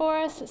section for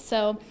us.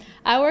 So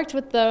I worked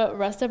with the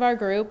rest of our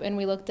group and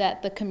we looked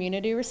at the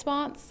community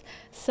response.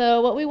 So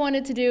what we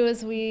wanted to do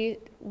is we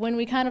when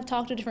we kind of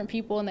talked to different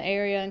people in the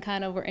area and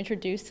kind of were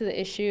introduced to the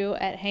issue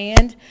at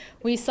hand,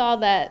 we saw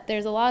that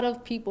there's a lot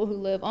of people who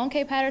live on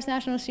Cape Hatteras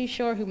National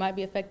Seashore who might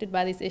be affected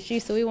by these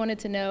issues. So we wanted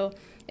to know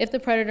if the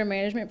predator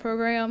management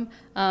program,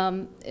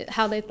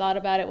 how they thought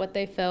about it, what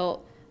they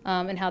felt,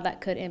 and how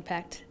that could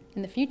impact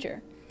in the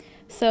future.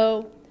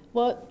 So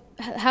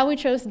how we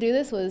chose to do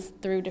this was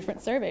through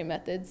different survey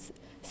methods.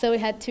 So we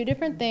had two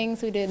different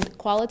things. We did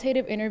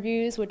qualitative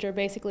interviews, which are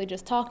basically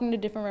just talking to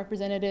different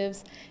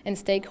representatives and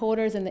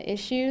stakeholders in the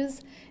issues.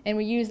 And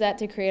we used that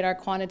to create our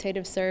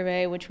quantitative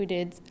survey, which we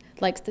did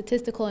like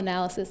statistical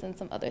analysis and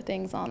some other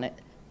things on it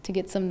to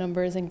get some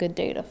numbers and good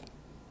data.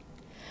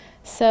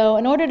 So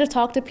in order to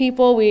talk to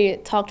people, we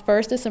talked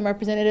first to some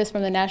representatives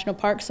from the National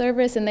Park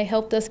Service, and they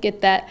helped us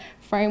get that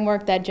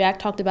framework that Jack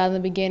talked about in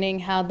the beginning,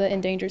 how the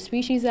Endangered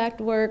Species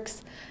Act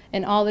works,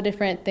 and all the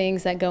different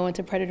things that go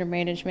into predator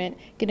management,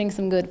 getting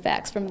some good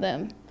facts from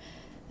them.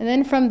 And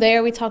then from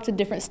there, we talked to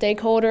different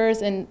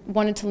stakeholders and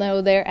wanted to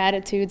know their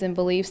attitudes and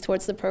beliefs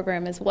towards the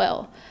program as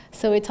well.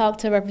 So we talked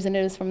to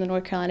representatives from the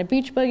North Carolina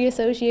Beach Buggy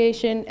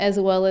Association, as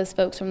well as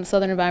folks from the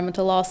Southern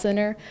Environmental Law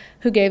Center,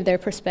 who gave their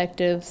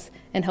perspectives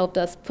and helped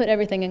us put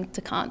everything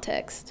into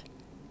context.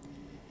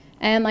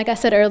 And like I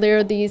said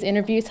earlier, these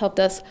interviews helped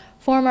us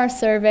form our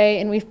survey,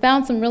 and we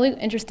found some really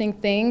interesting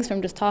things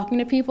from just talking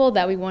to people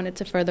that we wanted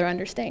to further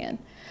understand.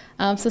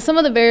 So some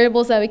of the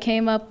variables that we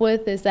came up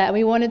with is that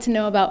we wanted to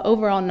know about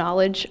overall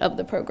knowledge of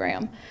the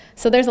program.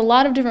 So there's a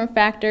lot of different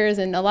factors,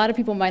 and a lot of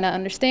people might not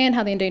understand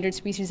how the Endangered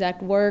Species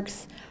Act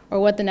works or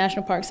what the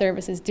National Park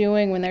Service is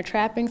doing when they're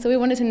trapping. So we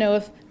wanted to know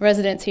if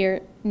residents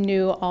here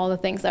knew all the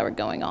things that were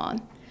going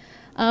on.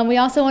 We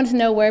also wanted to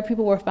know where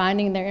people were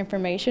finding their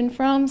information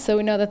from. So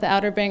we know that the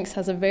Outer Banks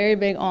has a very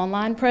big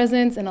online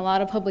presence and a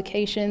lot of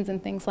publications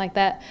and things like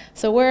that.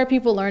 So where are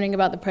people learning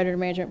about the predator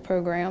management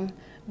program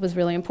was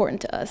really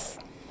important to us.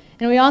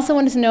 And we also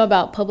wanted to know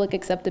about public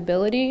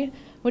acceptability,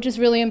 which is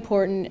really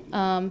important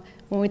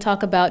when we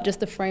talk about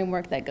just the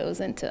framework that goes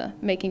into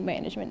making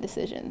management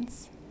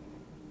decisions.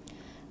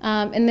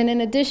 And then in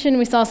addition,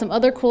 we saw some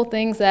other cool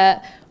things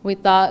that we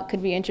thought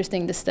could be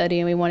interesting to study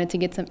and we wanted to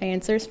get some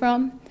answers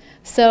from.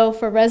 So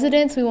for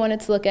residents, we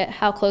wanted to look at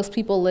how close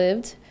people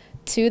lived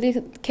to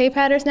the Cape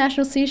Hatteras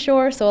National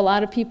Seashore. So a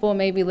lot of people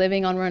may be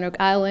living on Roanoke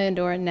Island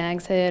or in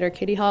Nags Head or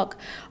Kitty Hawk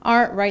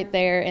aren't right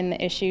there in the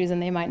issues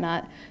and they might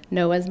not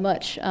know as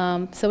much.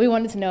 So we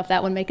wanted to know if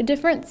that would make a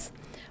difference.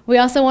 We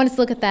also wanted to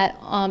look at that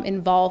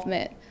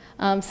involvement.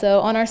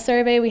 So on our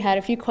survey, we had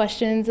a few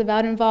questions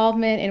about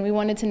involvement, and we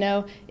wanted to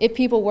know if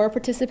people were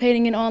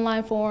participating in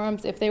online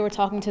forums, if they were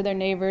talking to their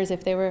neighbors,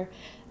 if they were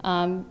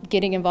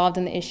getting involved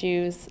in the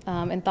issues,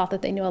 and thought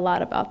that they knew a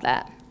lot about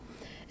that.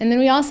 And then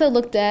we also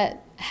looked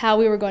at how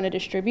we were going to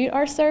distribute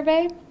our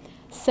survey.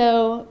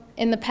 So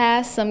in the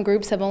past, some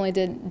groups have only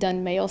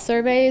done mail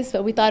surveys,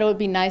 but we thought it would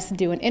be nice to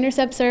do an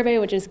intercept survey,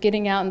 which is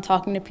getting out and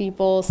talking to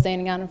people,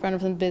 standing out in front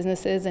of some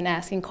businesses and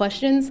asking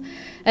questions,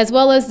 as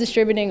well as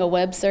distributing a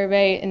web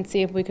survey and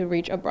see if we could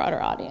reach a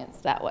broader audience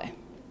that way.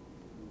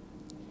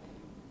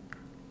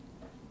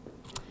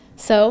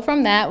 So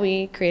from that,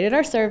 we created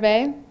our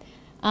survey.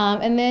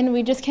 And then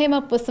we just came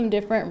up with some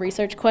different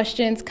research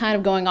questions kind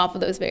of going off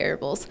of those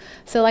variables.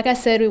 So like I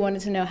said, we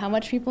wanted to know how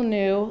much people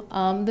knew,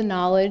 the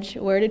knowledge,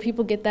 where did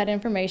people get that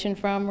information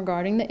from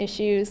regarding the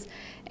issues,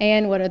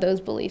 and what are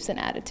those beliefs and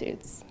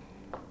attitudes.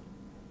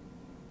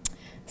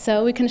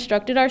 So we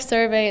constructed our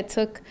survey. It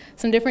took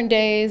some different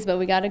days, but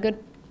we got a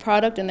good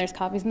product, and there's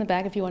copies in the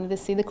back if you wanted to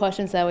see the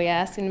questions that we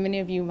asked, and many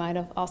of you might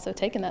have also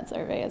taken that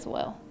survey as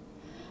well.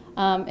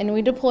 And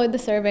we deployed the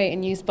survey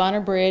and used Bonner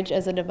Bridge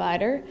as a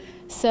divider.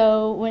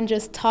 So when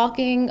just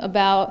talking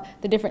about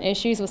the different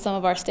issues with some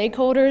of our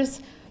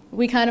stakeholders,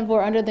 we kind of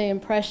were under the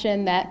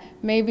impression that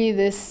maybe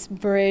this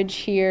bridge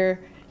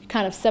here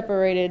kind of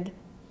separated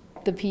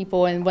the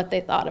people and what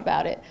they thought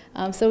about it.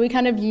 So we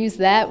kind of used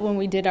that when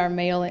we did our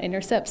mail and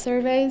intercept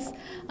surveys.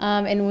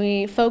 And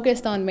we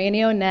focused on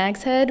Manio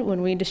Nags Head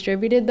when we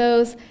distributed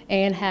those,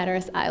 and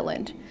Hatteras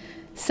Island.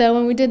 So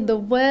when we did the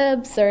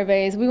web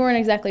surveys, we weren't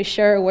exactly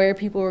sure where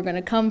people were going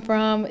to come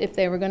from, if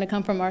they were going to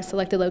come from our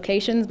selected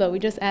locations, but we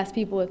just asked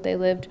people if they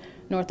lived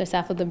north or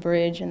south of the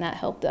bridge, and that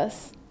helped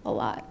us a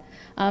lot.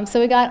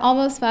 So we got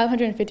almost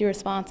 550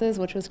 responses,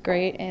 which was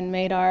great and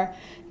made our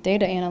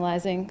data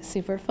analyzing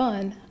super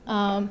fun.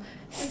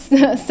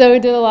 So we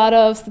did a lot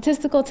of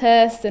statistical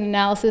tests and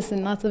analysis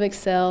and lots of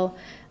Excel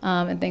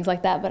and things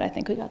like that, but I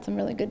think we got some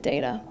really good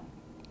data.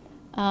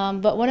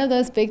 But one of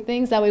those big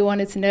things that we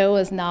wanted to know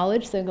was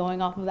knowledge. So going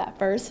off of that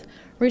first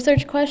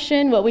research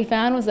question, what we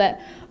found was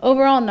that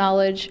overall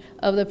knowledge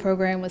of the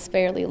program was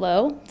fairly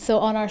low. So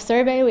on our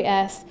survey, we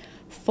asked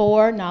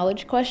 4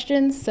 knowledge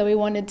questions. So we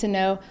wanted to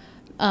know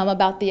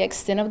about the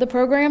extent of the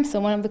program. So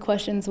one of the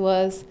questions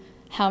was,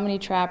 how many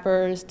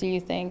trappers do you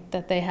think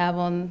that they have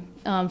on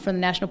from the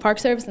National Park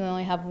Service? And they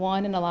only have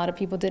 1, and a lot of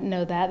people didn't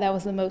know that. That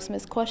was the most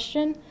missed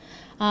question.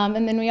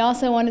 And then we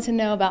also wanted to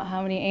know about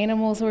how many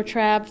animals were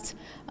trapped.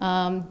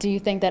 Do you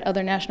think that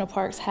other national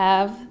parks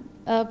have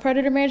a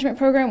predator management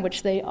program,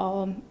 which they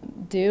all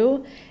do.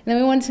 And then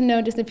we wanted to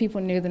know just if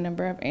people knew the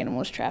number of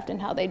animals trapped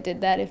and how they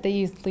did that, if they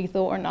used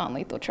lethal or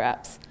non-lethal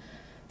traps.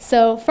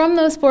 So from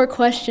those 4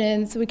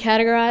 questions, we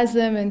categorized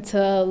them into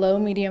low,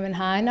 medium, and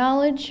high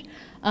knowledge.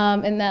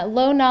 And that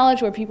low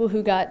knowledge were people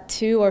who got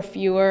 2 or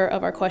fewer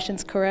of our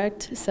questions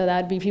correct. So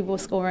that would be people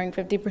scoring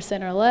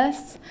 50% or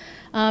less.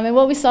 And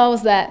what we saw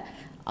was that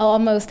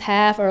almost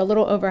half or a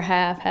little over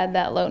half had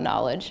that low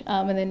knowledge.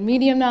 And then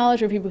medium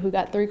knowledge were people who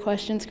got 3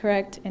 questions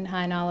correct, and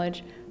high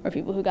knowledge were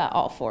people who got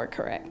all 4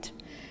 correct.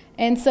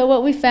 And so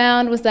what we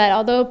found was that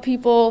although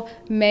people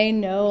may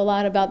know a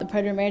lot about the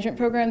predator management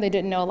program, they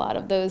didn't know a lot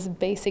of those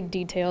basic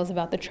details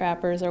about the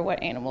trappers or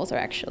what animals are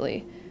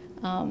actually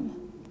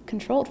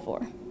controlled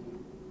for.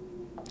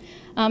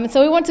 And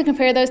so we want to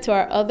compare those to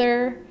our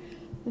other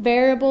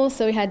variables.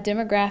 So we had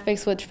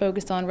demographics, which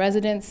focused on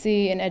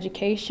residency and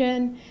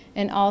education,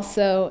 and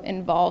also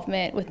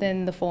involvement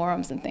within the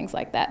forums and things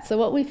like that. So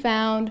what we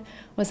found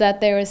was that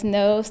there was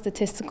no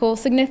statistical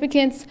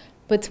significance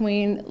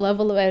between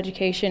level of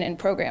education and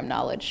program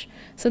knowledge.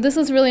 So this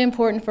was really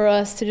important for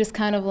us to just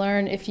kind of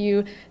learn. If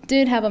you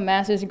did have a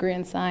master's degree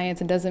in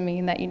science, it doesn't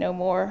mean that you know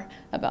more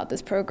about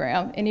this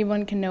program.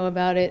 Anyone can know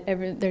about it.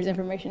 There's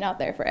information out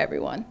there for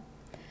everyone.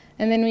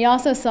 And then we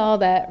also saw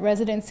that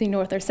residency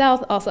north or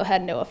south also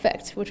had no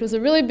effect, which was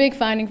a really big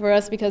finding for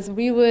us because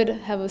we would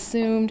have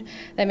assumed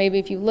that maybe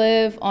if you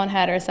live on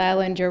Hatteras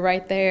Island, you're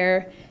right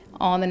there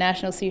on the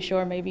National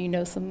Seashore, maybe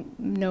you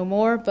know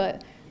more,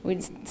 but we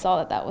saw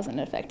that that wasn't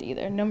an effect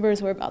either.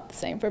 Numbers were about the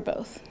same for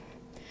both.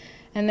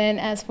 And then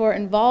as for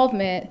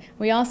involvement,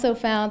 we also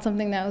found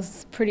something that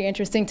was pretty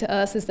interesting to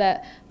us is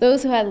that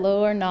those who had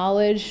lower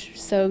knowledge,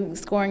 so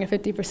scoring a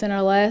 50%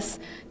 or less,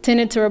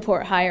 tended to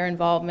report higher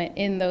involvement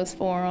in those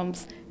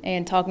forums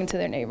and talking to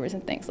their neighbors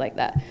and things like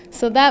that.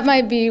 So that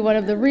might be one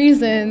of the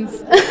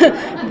reasons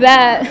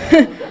that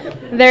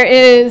there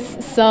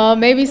is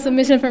maybe some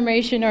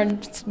misinformation or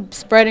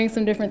spreading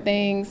some different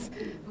things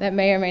that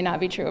may or may not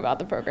be true about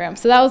the program.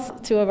 So that was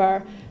 2 of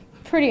our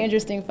pretty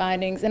interesting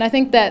findings, and I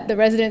think that the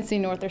residency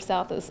north or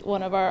south is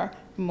one of our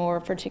more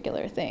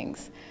particular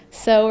things.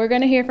 So we're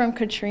going to hear from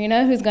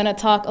Katrina, who's going to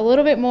talk a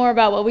little bit more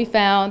about what we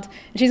found,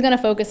 and she's going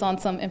to focus on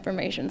some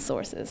information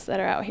sources that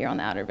are out here on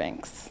the Outer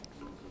Banks.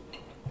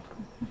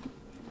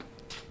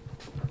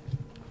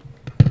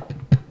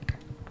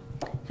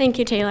 Thank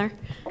you, Taylor.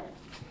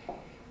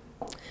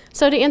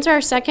 So to answer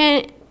our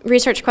second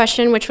research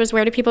question, which was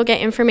where do people get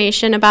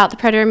information about the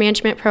predator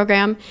management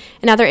program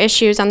and other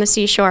issues on the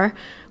seashore,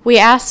 we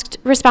asked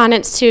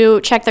respondents to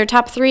check their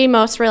top 3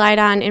 most relied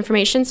on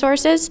information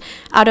sources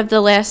out of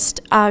the list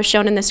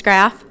shown in this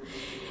graph.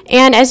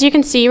 And as you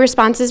can see,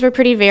 responses were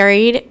pretty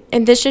varied,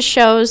 and this just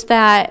shows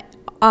that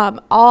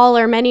all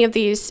or many of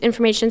these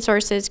information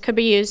sources could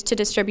be used to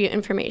distribute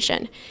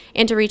information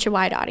and to reach a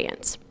wide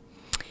audience.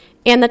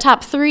 And the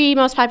top 3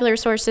 most popular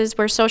sources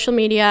were social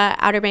media,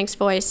 Outer Banks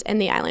Voice,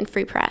 and the Island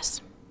Free Press.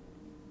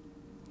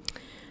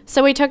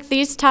 So we took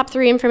these top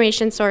 3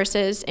 information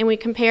sources and we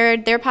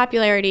compared their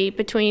popularity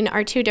between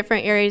our 2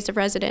 different areas of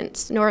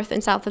residence, north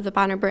and south of the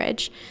Bonner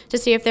Bridge, to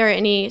see if there are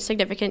any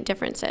significant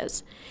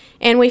differences.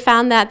 And we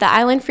found that the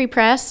Island Free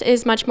Press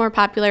is much more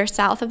popular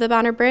south of the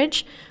Bonner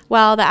Bridge,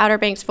 while the Outer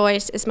Banks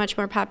Voice is much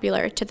more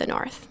popular to the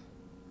north.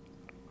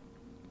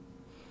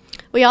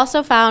 We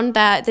also found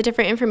that the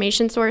different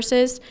information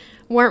sources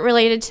weren't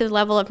related to the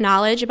level of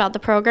knowledge about the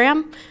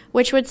program,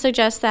 which would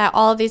suggest that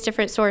all of these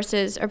different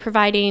sources are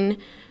providing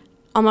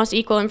almost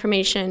equal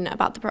information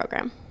about the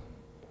program.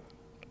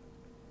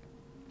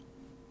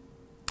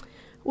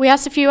 We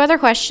asked a few other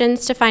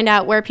questions to find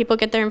out where people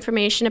get their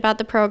information about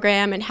the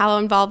program and how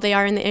involved they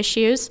are in the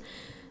issues.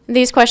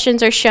 These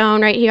questions are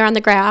shown right here on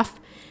the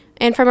graph.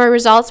 And from our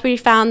results, we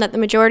found that the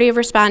majority of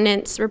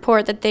respondents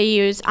report that they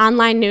use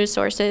online news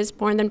sources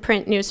more than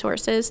print news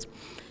sources,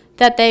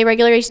 that they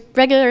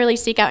regularly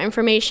seek out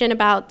information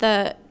about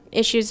the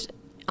issues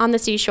on the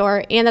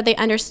seashore, and that they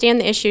understand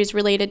the issues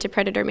related to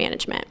predator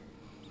management.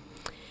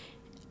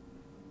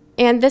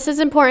 And this is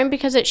important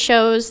because it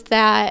shows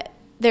that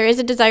there is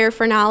a desire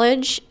for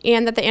knowledge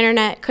and that the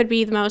internet could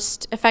be the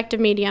most effective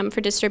medium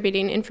for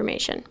distributing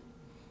information.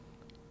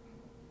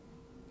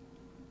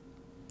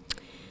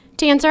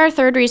 To answer our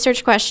 3rd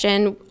research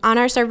question, on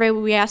our survey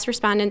we asked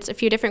respondents a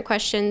few different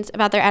questions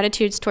about their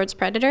attitudes towards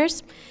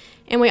predators.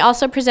 And we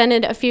also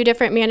presented a few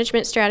different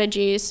management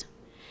strategies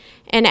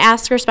and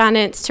asked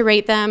respondents to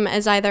rate them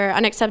as either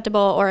unacceptable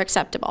or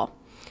acceptable.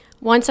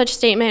 One such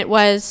statement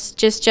was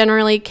just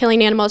generally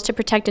killing animals to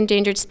protect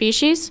endangered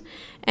species.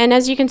 And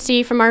as you can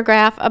see from our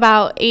graph,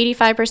 about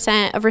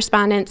 85% of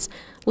respondents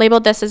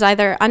labeled this as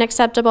either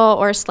unacceptable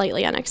or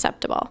slightly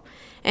unacceptable.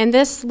 And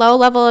this low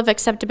level of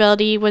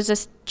acceptability was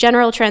a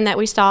general trend that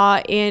we saw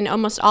in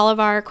almost all of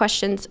our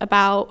questions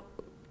about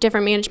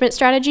different management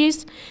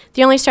strategies.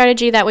 The only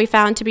strategy that we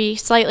found to be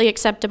slightly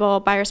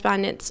acceptable by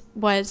respondents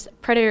was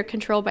predator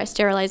control by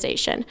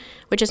sterilization,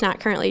 which is not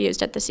currently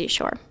used at the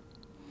seashore.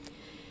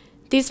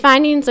 These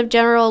findings of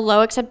general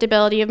low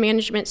acceptability of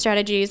management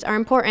strategies are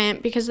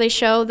important because they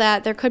show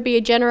that there could be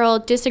a general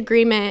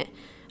disagreement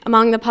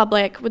among the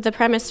public with the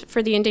premise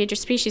for the Endangered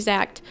Species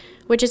Act,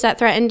 which is that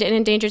threatened and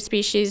endangered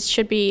species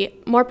should be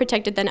more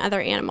protected than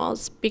other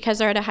animals because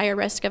they're at a higher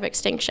risk of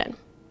extinction.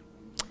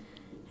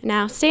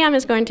 Now, Sam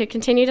is going to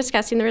continue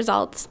discussing the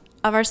results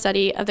of our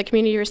study of the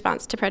community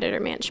response to predator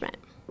management.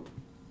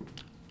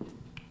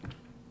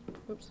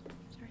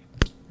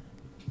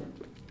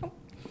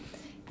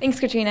 Thanks,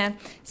 Katrina.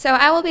 So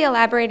I will be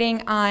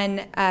elaborating on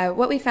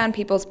what we found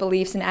people's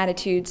beliefs and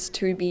attitudes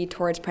to be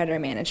towards predator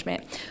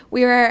management.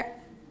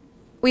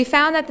 We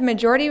found that the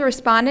majority of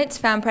respondents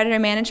found predator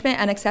management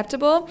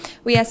unacceptable.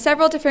 We asked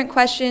several different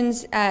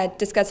questions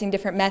discussing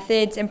different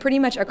methods, and pretty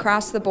much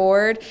across the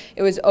board,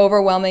 it was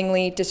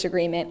overwhelmingly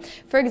disagreement.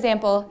 For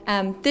example,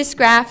 this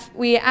graph,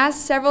 we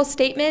asked several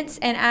statements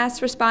and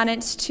asked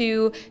respondents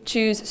to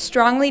choose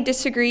strongly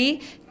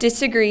disagree,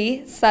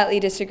 disagree,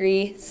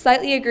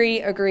 slightly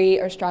agree, agree,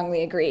 or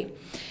strongly agree.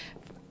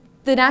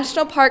 The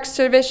National Park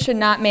Service should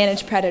not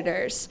manage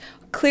predators.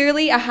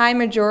 Clearly, a high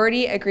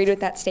majority agreed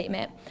with that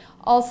statement.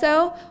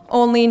 Also,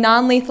 only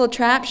non-lethal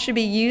traps should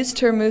be used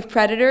to remove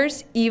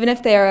predators, even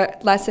if they are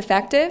less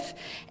effective.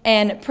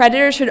 And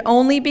predators should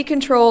only be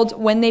controlled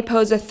when they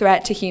pose a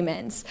threat to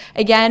humans.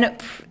 Again,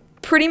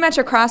 pretty much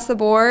across the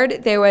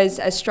board, there was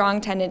a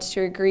strong tendency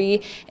to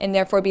agree and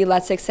therefore be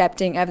less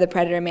accepting of the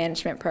predator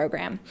management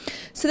program.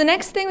 So the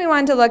next thing we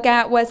wanted to look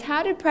at was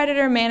how did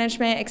predator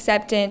management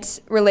acceptance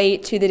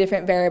relate to the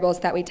different variables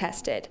that we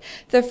tested.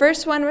 The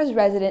first one was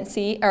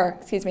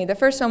the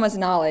first one was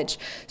knowledge.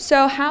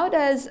 So how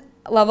does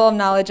level of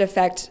knowledge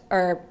affect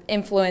or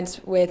influence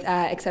with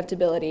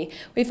acceptability?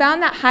 We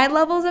found that high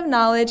levels of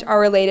knowledge are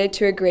related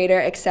to a greater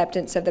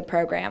acceptance of the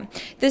program.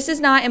 This does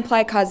not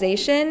imply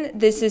causation.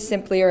 This is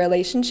simply a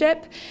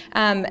relationship.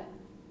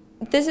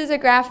 This is a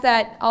graph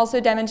that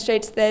also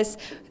demonstrates this.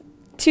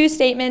 Two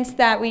statements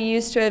that we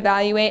used to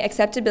evaluate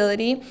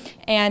acceptability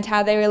and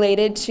how they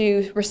related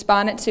to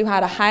respondents who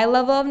had a high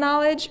level of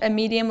knowledge, a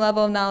medium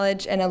level of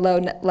knowledge, and a low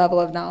level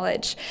of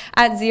knowledge.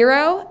 At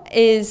 0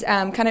 is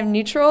kind of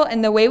neutral,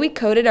 and the way we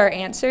coded our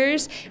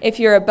answers, if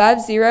you're above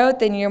 0,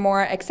 then you're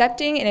more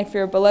accepting, and if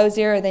you're below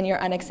 0, then you're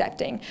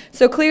unaccepting.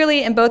 So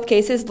clearly, in both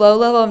cases, low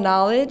level of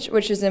knowledge,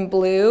 which is in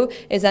blue,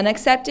 is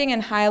unaccepting,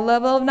 and high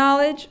level of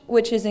knowledge,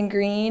 which is in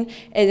green,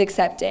 is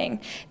accepting.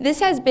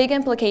 This has big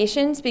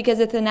implications because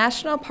if the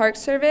National Park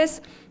Service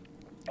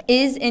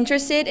is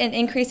interested in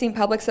increasing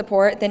public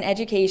support, then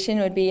education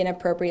would be an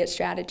appropriate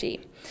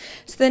strategy.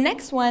 So the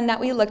next one that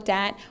we looked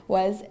at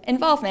was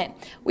involvement.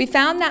 We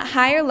found that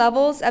higher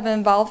levels of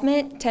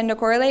involvement tend to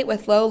correlate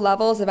with low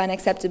levels of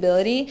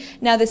unacceptability.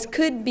 Now this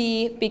could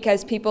be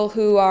because people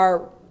who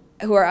are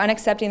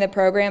unaccepting the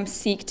program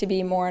seek to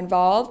be more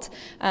involved.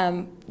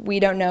 We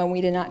don't know, we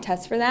did not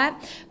test for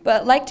that.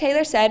 But like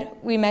Taylor said,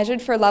 we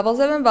measured for levels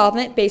of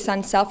involvement based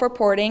on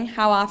self-reporting.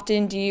 How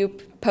often do you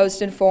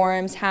post in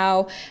forums?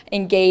 How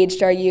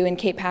engaged are you in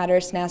Cape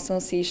Hatteras National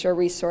Seashore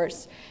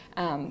resource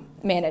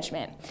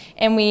management?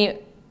 And we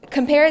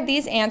compared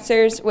these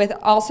answers with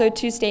also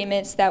two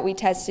statements that we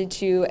tested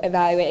to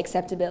evaluate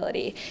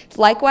acceptability.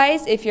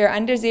 Likewise, if you're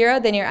under 0,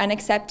 then you're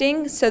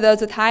unaccepting. So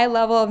those with high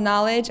level of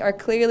knowledge are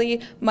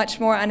clearly much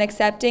more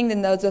unaccepting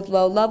than those with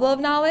low level of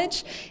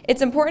knowledge.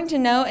 It's important to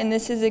note, and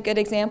this is a good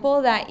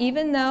example, that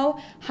even though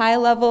high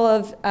level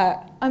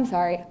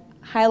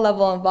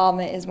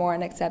involvement is more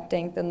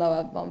unaccepting than low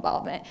level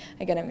involvement.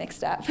 I get it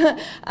mixed up.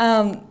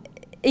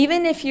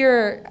 Even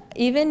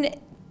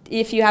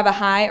if you have a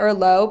high or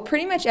low,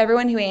 pretty much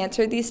everyone who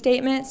answered these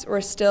statements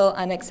were still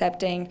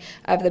unaccepting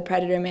of the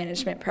predator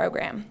management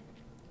program.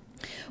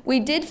 We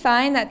did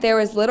find that there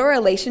was little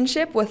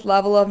relationship with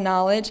level of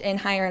knowledge and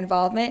higher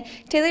involvement.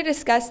 Taylor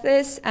discussed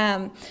this.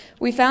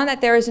 We found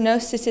that there was no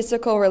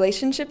statistical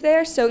relationship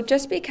there, so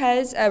just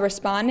because a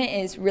respondent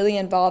is really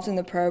involved in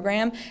the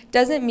program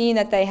doesn't mean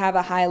that they have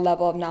a high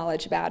level of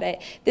knowledge about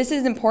it. This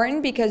is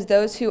important because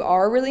those who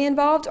are really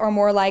involved are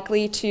more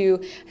likely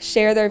to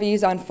share their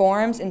views on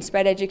forums and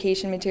spread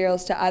education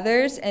materials to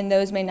others, and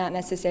those may not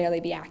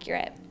necessarily be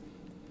accurate.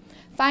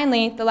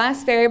 Finally, the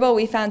last variable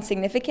we found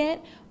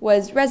significant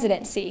was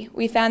residency.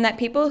 We found that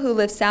people who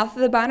live south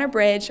of the Bonner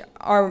Bridge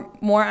are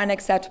more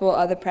unacceptable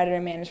of the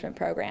predator management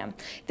program.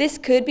 This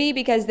could be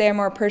because they're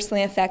more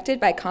personally affected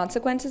by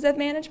consequences of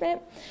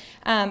management.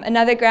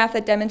 Another graph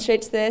that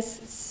demonstrates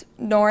this,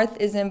 north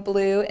is in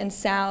blue and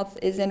south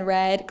is in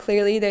red.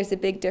 Clearly, there's a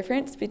big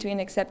difference between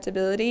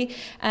acceptability.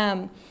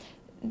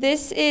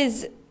 This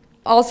is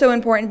also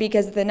important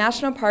because if the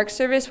National Park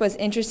Service was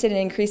interested in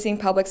increasing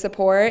public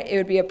support, it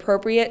would be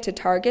appropriate to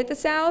target the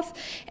South,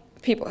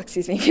 people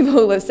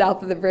who live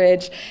south of the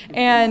bridge.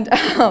 And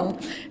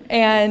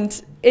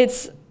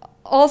it's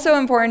also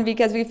important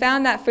because we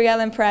found that Free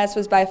Island Press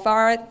was by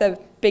far the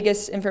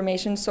biggest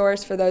information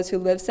source for those who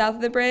live south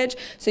of the bridge,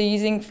 so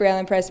using Free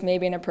Island Press may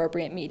be an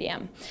appropriate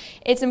medium.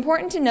 It's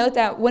important to note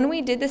that when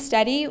we did the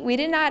study, we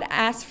did not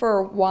ask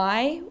for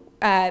why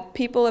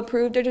people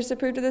approved or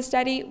disapproved of the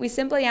study. We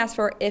simply asked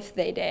for if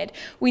they did.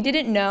 We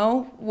didn't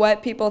know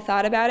what people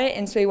thought about it,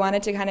 and so we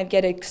wanted to kind of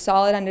get a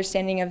solid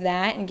understanding of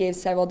that and gave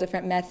several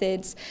different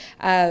methods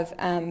of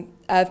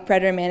of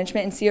predator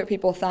management and see what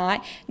people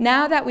thought.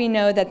 Now that we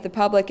know that the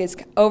public is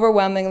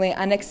overwhelmingly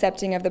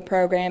unaccepting of the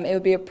program, it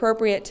would be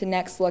appropriate to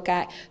next look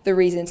at the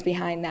reasons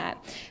behind that.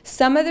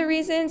 Some of the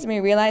reasons, and we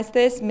realize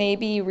this, may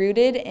be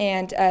rooted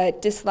in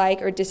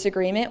dislike or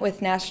disagreement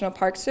with National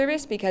Park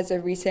Service because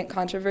of recent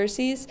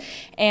controversies,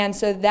 and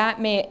so that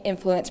may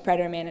influence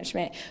predator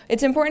management.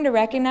 It's important to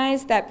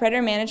recognize that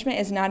predator management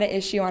is not an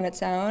issue on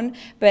its own,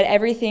 but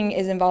everything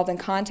is involved in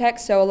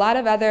context, so a lot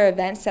of other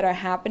events that are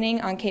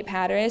happening on Cape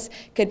Hatteras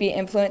could be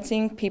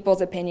influencing people's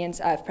opinions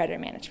of predator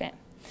management.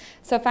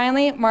 So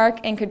finally, Mark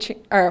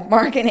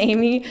and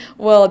Amy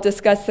will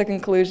discuss the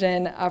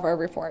conclusion of our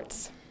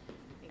reports.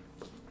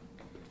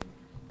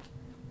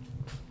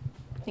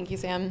 Thank you,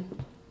 Sam.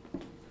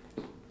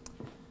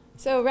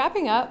 So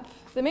wrapping up,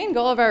 the main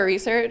goal of our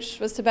research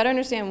was to better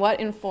understand what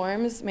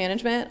informs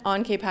management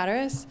on Cape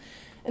Hatteras.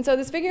 And so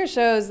this figure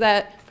shows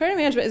that predator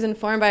management is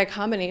informed by a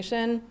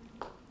combination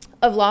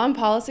of law and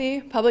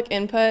policy, public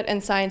input,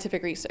 and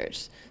scientific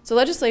research. So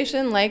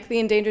legislation like the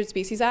Endangered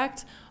Species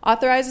Act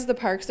authorizes the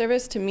Park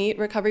Service to meet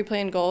recovery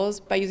plan goals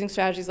by using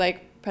strategies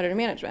like predator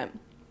management.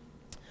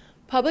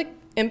 Public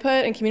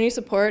input and community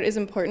support is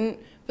important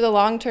for the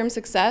long-term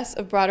success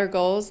of broader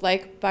goals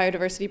like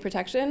biodiversity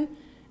protection.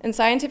 And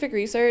scientific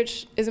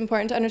research is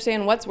important to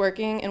understand what's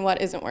working and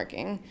what isn't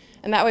working.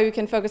 And that way we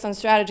can focus on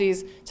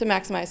strategies to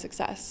maximize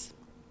success.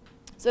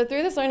 So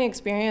through this learning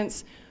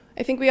experience,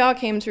 I think we all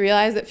came to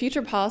realize that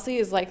future policy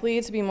is likely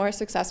to be more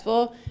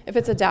successful if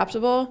it's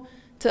adaptable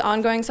to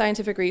ongoing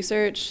scientific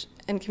research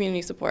and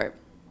community support.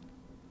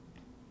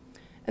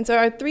 And so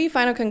our three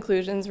final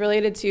conclusions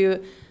related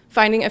to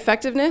finding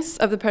effectiveness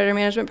of the predator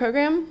management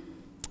program,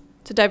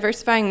 to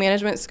diversifying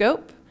management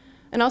scope,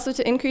 and also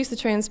to increase the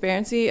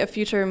transparency of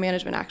future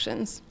management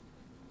actions.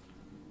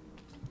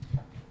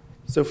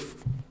 So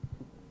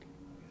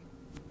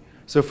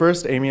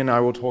first, Amy and I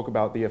will talk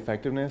about the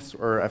effectiveness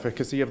or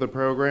efficacy of the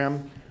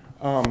program.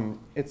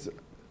 It's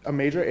a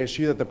major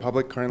issue that the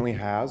public currently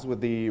has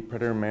with the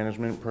predator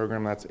management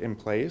program that's in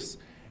place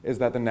is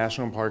that the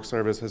National Park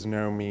Service has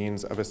no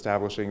means of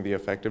establishing the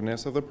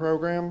effectiveness of the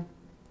program.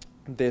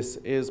 This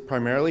is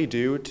primarily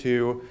due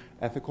to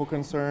ethical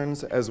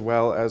concerns as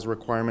well as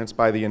requirements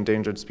by the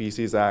Endangered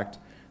Species Act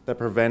that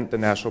prevent the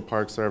National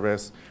Park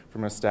Service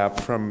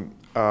from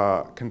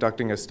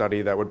conducting a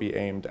study that would be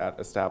aimed at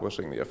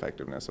establishing the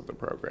effectiveness of the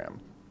program.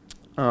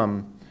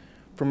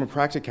 From a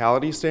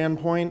practicality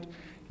standpoint,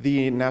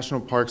 the National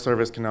Park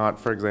Service cannot,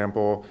 for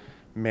example,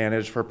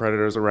 manage for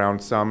predators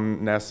around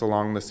some nests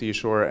along the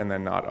seashore and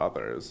then not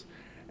others.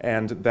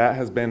 And that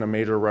has been a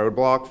major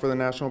roadblock for the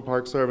National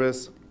Park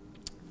Service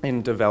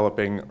in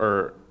developing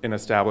or in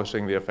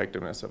establishing the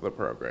effectiveness of the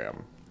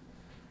program.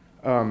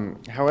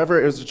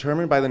 However, it was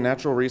determined by the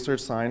Natural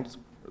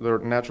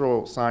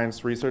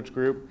Science Research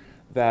Group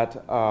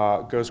that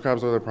ghost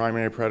crabs are the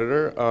primary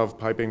predator of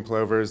piping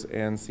plovers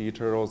and sea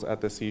turtles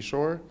at the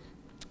seashore.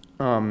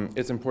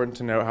 It's important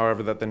to note,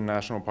 however, that the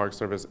National Park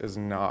Service is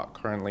not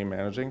currently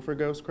managing for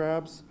ghost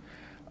crabs.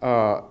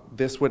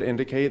 This would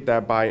indicate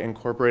that by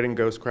incorporating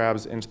ghost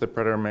crabs into the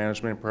predator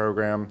management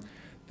program,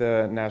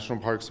 the National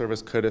Park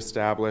Service could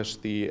establish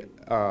the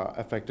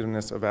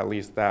effectiveness of at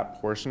least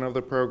that portion of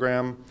the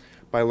program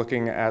by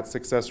looking at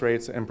success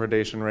rates and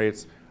predation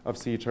rates of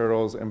sea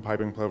turtles and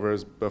piping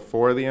plovers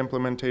before the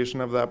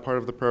implementation of that part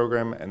of the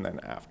program and then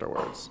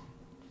afterwards.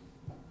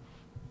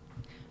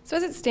 So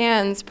as it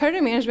stands,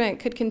 predator management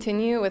could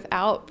continue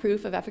without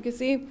proof of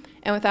efficacy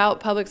and without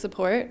public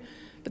support,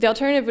 but the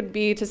alternative would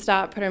be to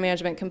stop predator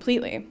management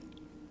completely.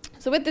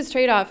 So with this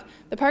trade-off,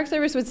 the Park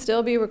Service would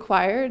still be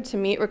required to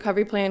meet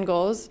recovery plan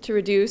goals to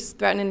reduce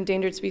threatened and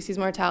endangered species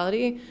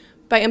mortality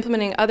by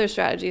implementing other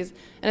strategies.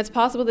 And it's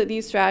possible that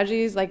these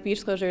strategies, like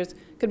beach closures,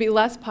 could be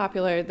less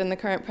popular than the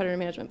current predator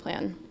management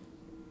plan.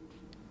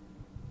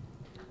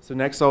 So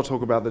next I'll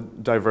talk about the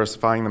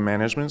diversifying the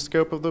management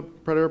scope of the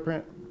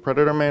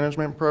predator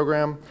management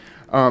program.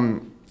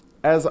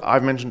 As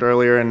I've mentioned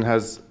earlier and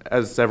as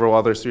several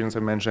other students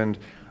have mentioned,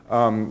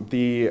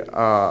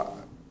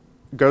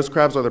 ghost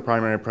crabs are the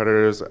primary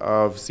predators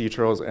of sea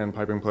turtles and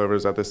piping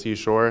plovers at the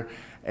seashore,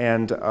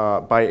 and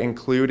by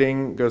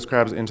including ghost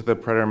crabs into the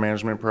predator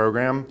management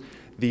program,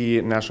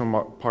 the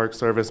National Park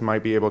Service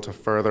might be able to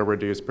further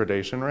reduce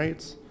predation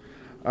rates.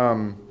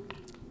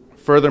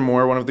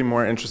 Furthermore, one of the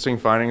more interesting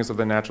findings of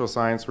the Natural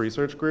Science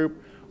Research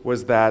Group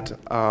was that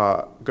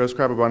ghost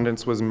crab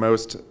abundance was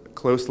most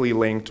closely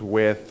linked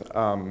with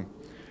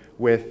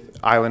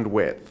island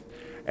width.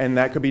 And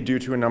that could be due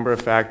to a number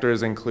of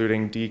factors,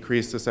 including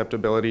decreased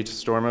susceptibility to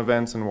storm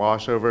events and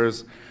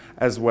washovers,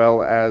 as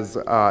well as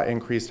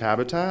increased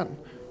habitat.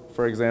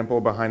 For example,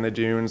 behind the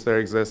dunes, there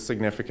exists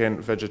significant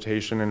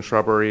vegetation and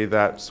shrubbery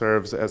that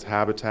serves as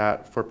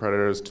habitat for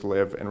predators to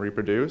live and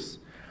reproduce.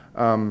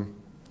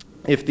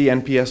 If the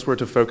NPS were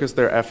to focus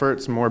their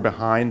efforts more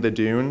behind the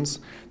dunes,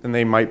 then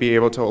they might be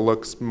able to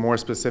look more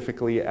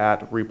specifically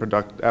at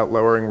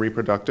lowering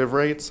reproductive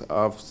rates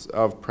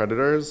of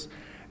predators.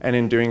 And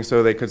in doing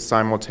so, they could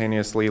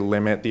simultaneously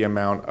limit the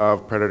amount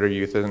of predator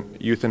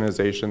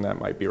euthanization that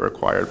might be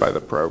required by the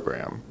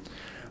program.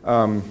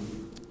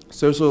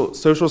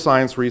 Social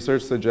science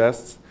research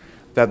suggests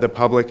that the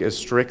public is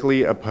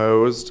strictly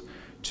opposed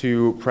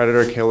to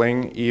predator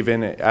killing,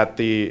 even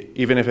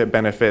if it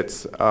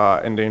benefits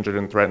endangered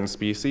and threatened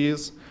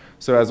species.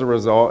 So as a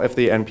result, if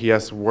the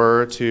NPS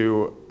were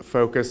to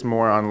focus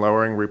more on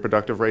lowering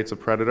reproductive rates of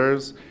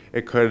predators,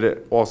 it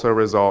could also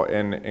result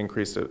in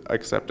increased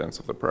acceptance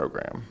of the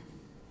program.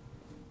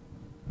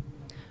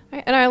 All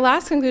right, and our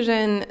last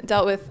conclusion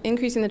dealt with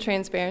increasing the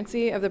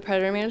transparency of the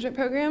predator management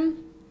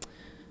program.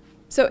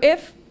 So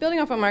building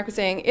off what Mark was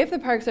saying, if the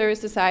Park Service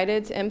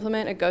decided to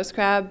implement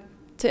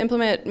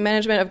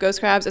management of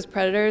ghost crabs as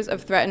predators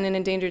of threatened and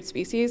endangered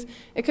species,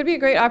 it could be a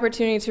great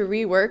opportunity to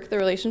rework the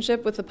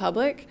relationship with the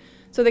public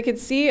so they could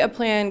see a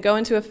plan go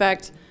into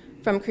effect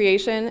from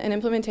creation and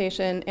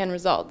implementation and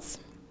results.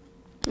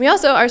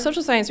 Our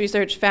social science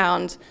research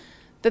found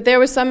that there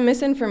was some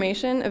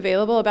misinformation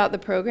available about the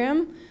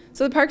program,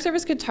 so the Park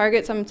Service could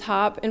target some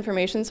top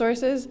information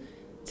sources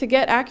to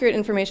get accurate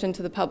information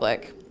to the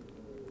public.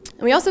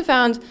 And we also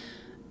found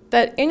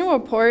that annual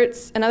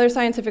reports and other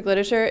scientific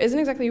literature isn't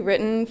exactly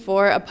written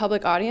for a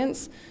public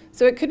audience,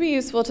 so it could be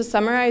useful to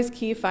summarize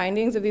key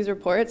findings of these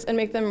reports and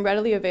make them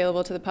readily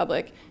available to the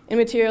public in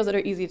materials that are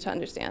easy to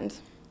understand.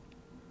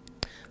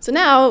 So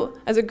now,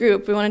 as a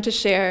group, we wanted to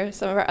share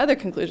some of our other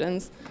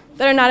conclusions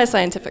that are not as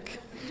scientific.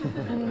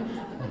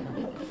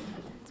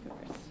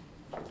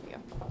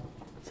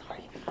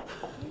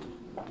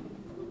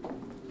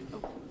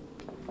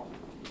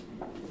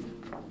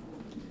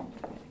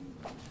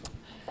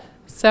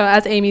 So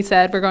as Amy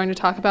said, we're going to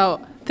talk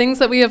about things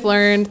that we have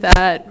learned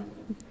that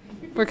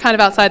were kind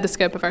of outside the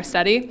scope of our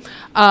study.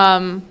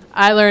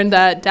 I learned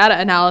that data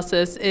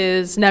analysis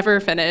is never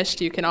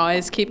finished. You can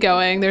always keep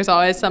going. There's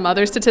always some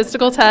other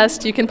statistical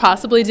test you can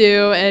possibly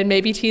do and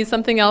maybe tease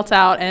something else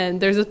out,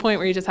 and there's a point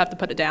where you just have to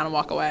put it down and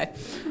walk away.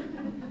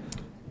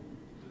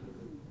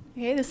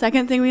 Okay, the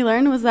second thing we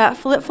learned was that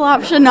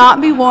flip-flops should not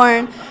be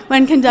worn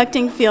when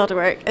conducting field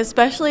work,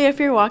 especially if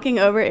you're walking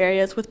over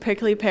areas with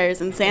prickly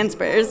pears and sand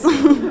spurs.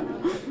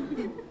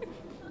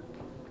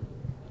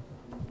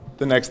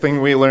 The next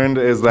thing we learned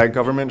is that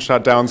government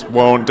shutdowns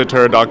won't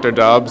deter Dr.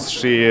 Dubs.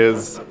 She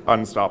is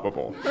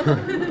unstoppable.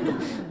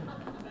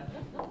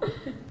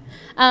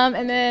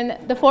 And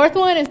then the fourth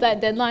one is that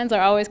deadlines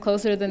are always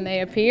closer than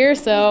they appear.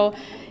 So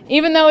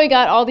even though we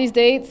got all these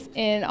dates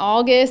in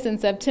August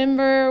and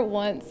September,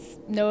 once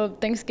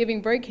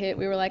Thanksgiving break hit,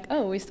 we were like,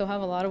 oh, we still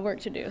have a lot of work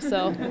to do.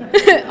 So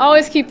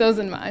always keep those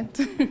in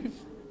mind.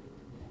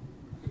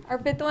 Our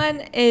fifth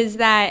one is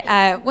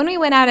that when we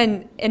went out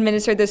and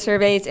administered the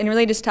surveys and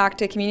really just talked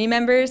to community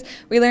members,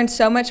 we learned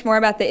so much more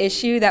about the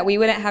issue that we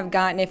wouldn't have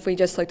gotten if we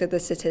just looked at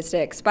the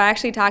statistics. By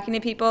actually talking to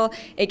people,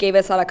 it gave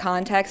us a lot of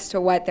context to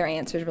what their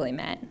answers really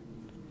meant.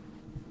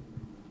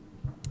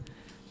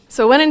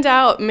 So when in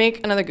doubt,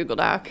 make another Google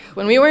Doc.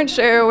 When we weren't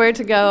sure where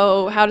to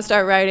go, how to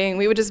start writing,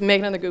 we would just make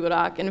another Google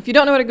Doc. And if you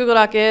don't know what a Google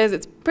Doc is,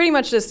 it's pretty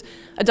much just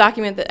a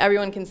document that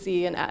everyone can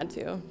see and add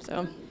to.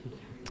 So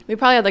we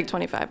probably had like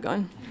 25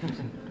 going.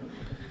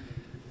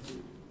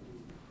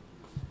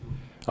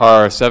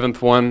 Our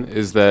seventh one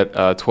is that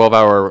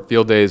 12-hour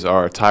field days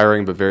are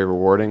tiring but very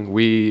rewarding.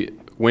 We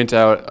went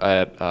out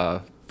at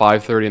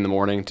 5:30 in the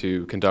morning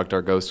to conduct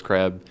our ghost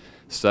crab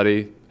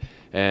study,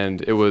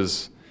 and it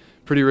was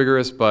pretty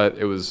rigorous, but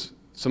it was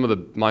some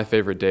of my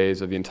favorite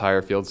days of the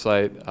entire field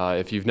site.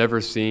 If you've never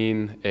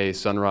seen a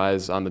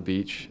sunrise on the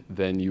beach,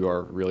 then you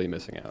are really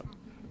missing out.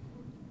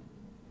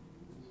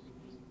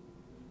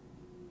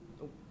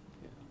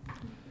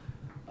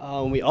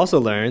 We also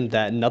learned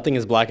that nothing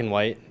is black and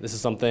white. This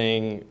is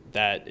something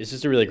that is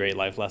just a really great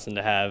life lesson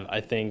to have.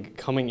 I think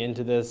coming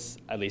into this,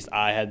 at least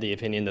I had the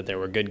opinion that there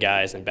were good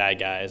guys and bad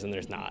guys, and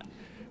there's not.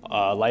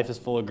 Life is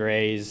full of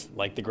grays,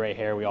 like the gray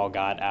hair we all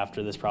got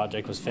after this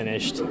project was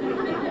finished.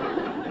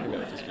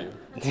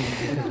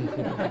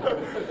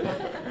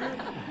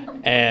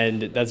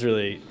 And that's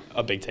really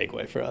a big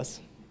takeaway for us.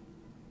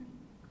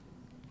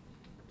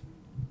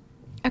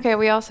 Okay,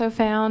 we also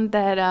found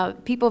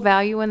that people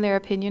value when their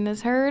opinion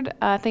is heard.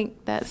 I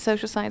think that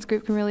social science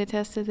group can really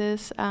attest to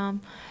this.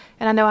 And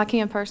I know I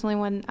can personally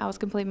when I was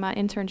completing my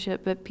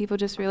internship, but people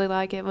just really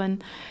like it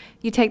when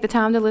you take the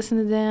time to listen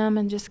to them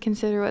and just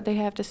consider what they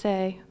have to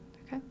say.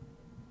 Okay.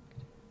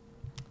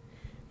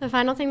 The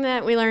final thing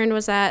that we learned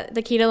was that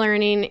the key to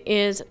learning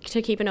is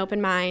to keep an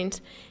open mind.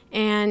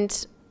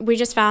 And we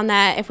just found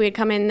that if we had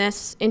come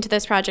into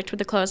this project with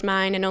a closed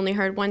mind and only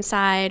heard one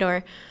side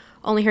or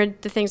only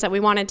heard the things that we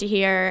wanted to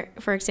hear,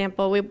 for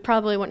example, we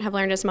probably wouldn't have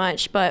learned as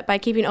much. But by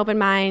keeping open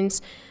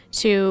minds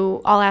to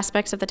all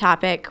aspects of the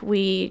topic,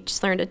 we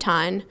just learned a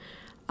ton,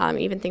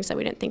 even things that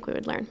we didn't think we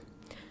would learn.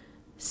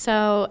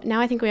 So now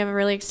I think we have a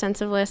really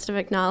extensive list of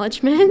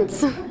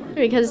acknowledgements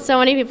because so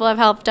many people have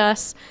helped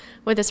us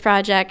with this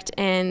project,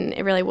 and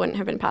it really wouldn't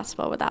have been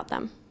possible without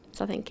them.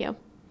 So thank you.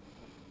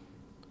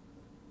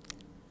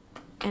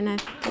 And I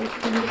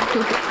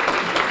think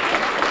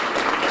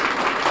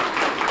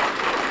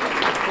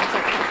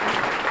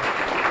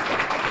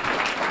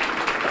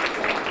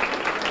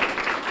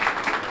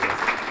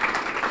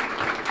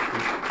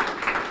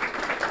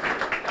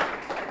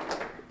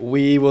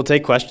we will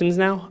take questions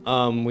now.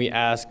 We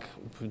ask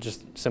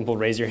just simple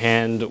raise your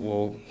hand.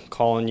 We'll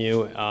call on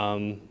you.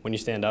 When you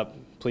stand up,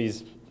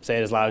 please say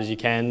it as loud as you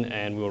can,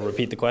 and we will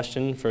repeat the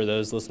question for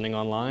those listening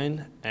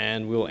online,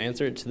 and we will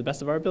answer it to the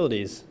best of our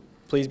abilities.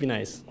 Please be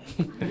nice.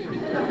 I have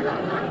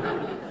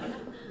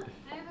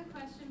a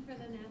question for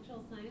the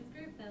natural science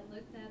group that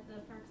looked at the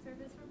Park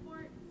Service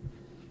reports.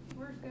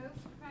 Were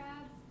ghost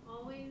crabs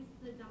always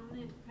the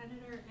dominant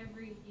predator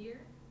every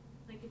year?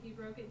 Like if you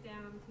broke it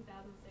down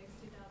 2006,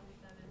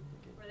 2007,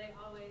 were they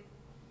always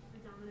the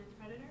dominant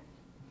predator?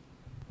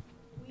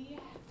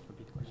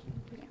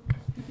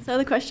 So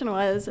the question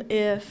was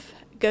if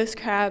ghost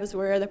crabs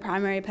were the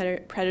primary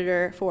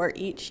predator for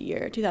each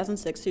year,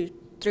 2006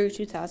 through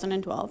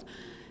 2012.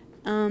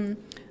 I'm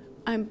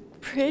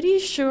pretty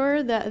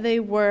sure that they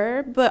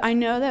were, but I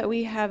know that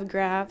we have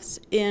graphs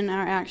in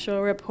our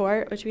actual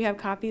report, which we have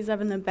copies of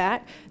in the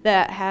back,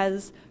 that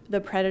has the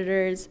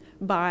predators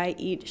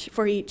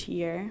for each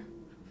year,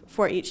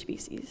 for each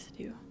species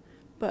too.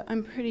 But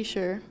I'm pretty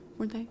sure,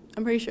 weren't they?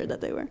 I'm pretty sure that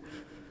they were.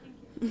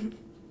 Do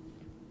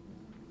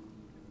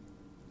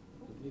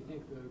you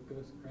think the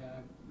ghost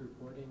crab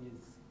reporting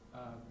is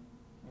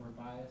more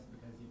biased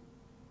because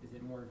is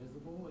it more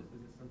visible? Is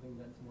it something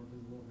that's more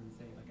visible than,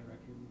 say, like a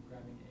raccoon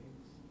grabbing eggs?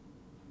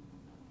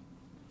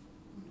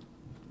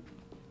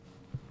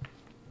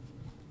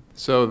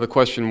 So the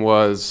question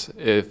was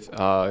if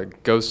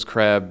ghost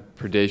crab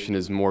predation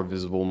is more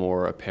visible,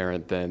 more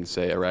apparent than,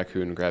 say, a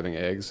raccoon grabbing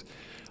eggs.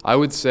 I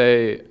would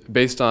say,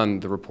 based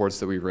on the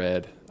reports that we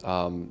read,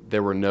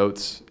 there were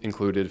notes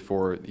included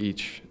for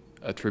each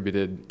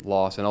attributed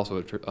loss and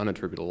also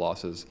unattributed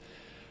losses.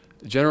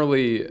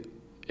 Generally,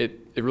 it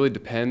really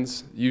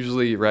depends.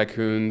 Usually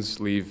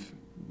raccoons leave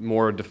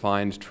more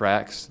defined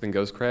tracks than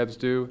ghost crabs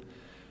do.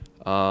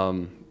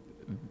 Ghost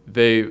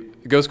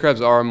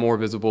crabs are more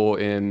visible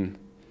in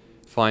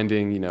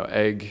finding,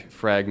 egg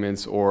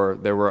fragments, or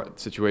there were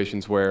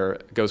situations where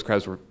ghost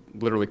crabs were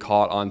literally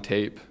caught on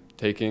tape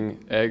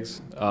taking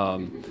eggs.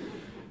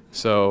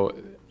 So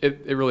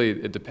it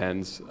really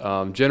depends.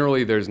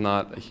 Generally, there's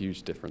not a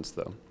huge difference,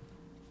 though.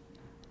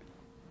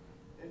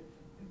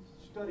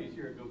 Studies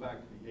here go back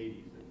to the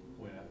 80s that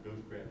point out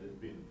ghost crabs as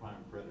being the prime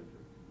predator.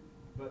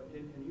 But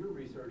in your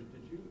research,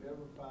 did you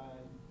ever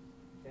find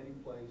any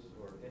place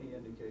or any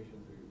indication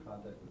through your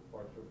contact with the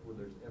Park Service where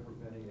there's ever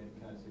been any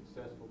kind of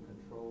successful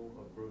control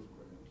of ghost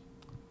crabs?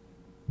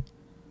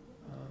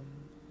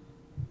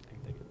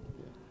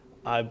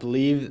 I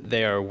believe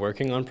they are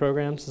working on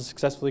programs to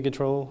successfully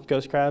control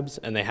ghost crabs,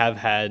 and they have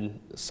had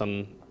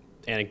some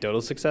anecdotal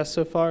success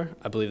so far.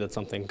 I believe that's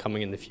something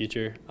coming in the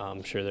future.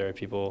 I'm sure there are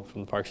people from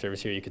the Park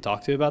Service here you could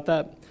talk to about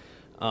that.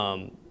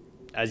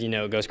 As you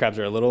know, ghost crabs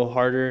are a little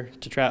harder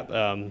to trap,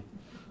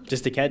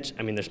 just to catch.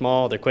 I mean, they're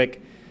small, they're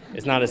quick.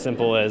 It's not as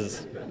simple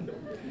as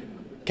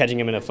catching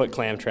them in a foot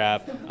clam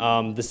trap.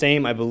 The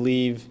same, I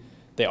believe,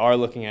 they are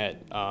looking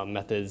at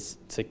methods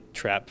to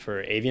trap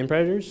for avian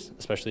predators,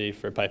 especially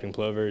for piping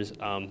plovers.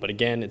 But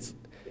again, it's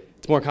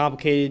more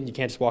complicated. You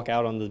can't just walk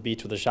out on the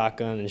beach with a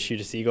shotgun and shoot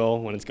a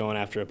seagull when it's going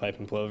after a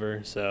piping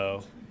plover.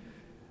 So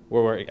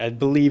I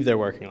believe they're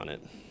working on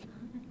it.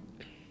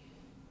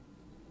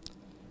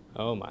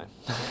 Oh my.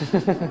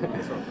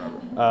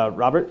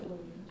 Robert?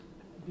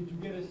 Did you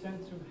get a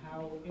sense of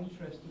how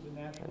interested the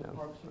National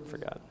Park Service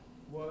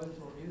was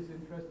or is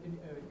interested in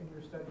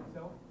your study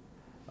itself?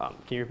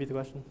 Can you repeat the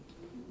question?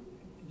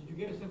 Did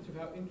you get a sense of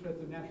how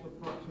interested the National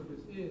Park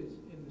Service is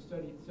in the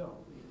study itself?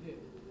 You did.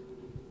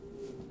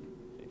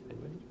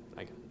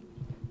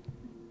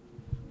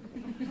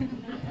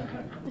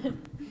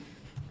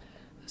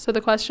 So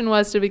the question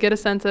was, did we get a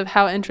sense of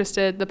how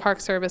interested the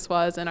Park Service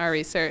was in our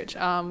research?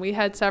 We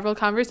had several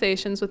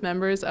conversations with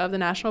members of the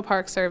National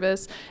Park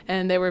Service,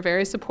 and they were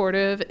very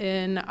supportive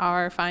in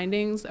our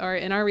findings or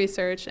in our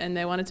research, and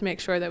they wanted to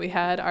make sure that we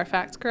had our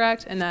facts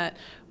correct and that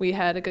we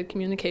had a good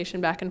communication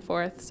back and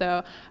forth.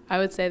 So I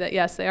would say that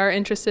yes, they are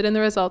interested in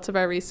the results of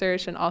our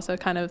research and also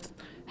kind of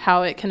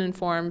how it can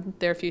inform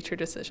their future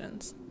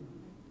decisions.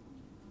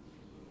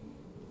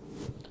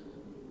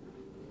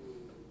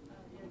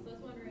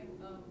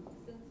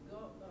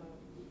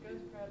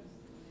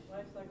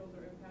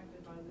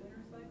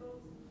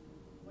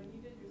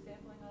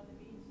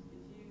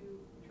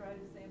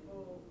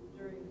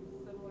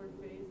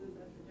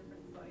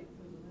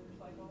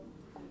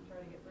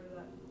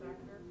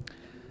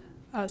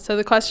 So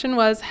the question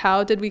was,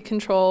 how did we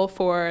control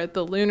for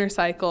the lunar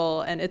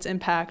cycle and its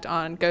impact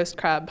on ghost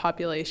crab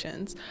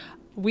populations?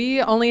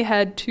 We only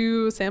had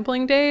 2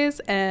 sampling days,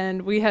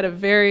 and we had a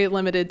very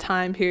limited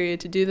time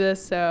period to do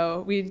this,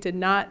 so we did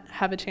not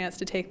have a chance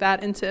to take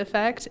that into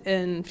effect.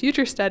 In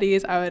future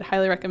studies, I would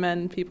highly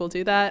recommend people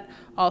do that,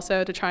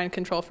 also to try and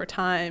control for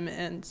time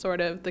and sort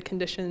of the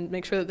condition,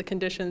 make sure that the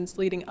conditions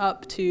leading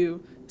up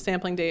to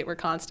sampling date were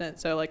constant,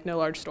 so like no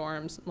large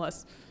storms,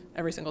 unless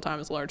every single time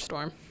is a large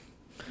storm.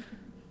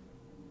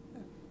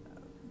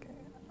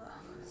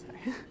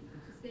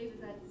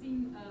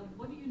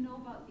 What do you know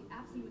about the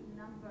absolute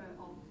number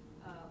of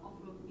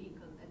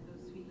vehicles at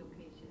those 3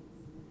 locations?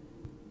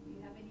 Do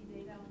you have any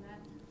data on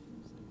that?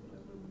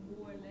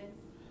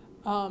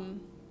 So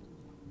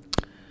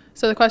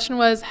the question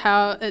was,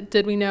 how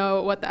did we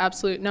know what the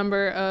absolute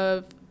number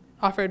of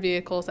off-road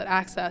vehicles that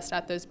accessed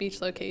at those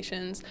beach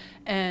locations?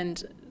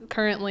 And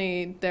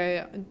currently,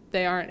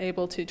 they aren't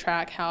able to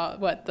track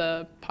what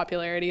the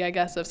popularity, I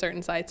guess, of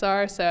certain sites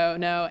are. So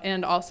no,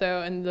 and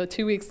also in the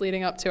 2 weeks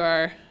leading up to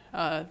our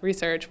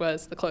research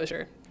was the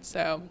closure.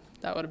 So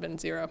that would have been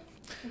 0.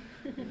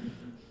 Early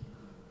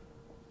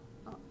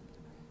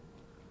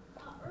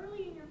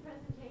in your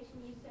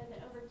presentation, you said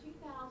that over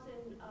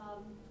 2,000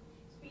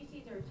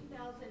 species or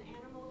 2,000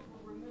 animals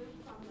were removed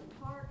from the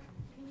park.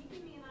 Can you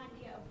give me an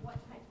idea of what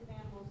types of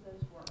animals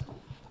those were?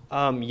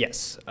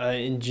 Yes.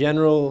 In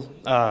general,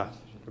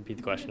 repeat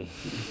the question.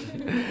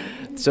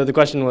 So the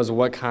question was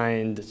what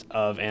kind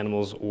of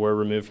animals were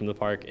removed from the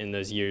park in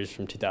those years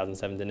from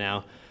 2007 to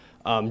now.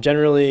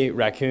 Generally,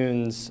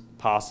 raccoons,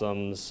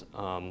 possums,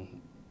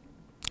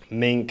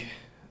 mink,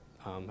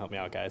 help me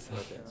out, guys.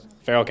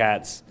 Feral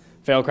cats.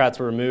 Feral cats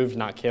were removed,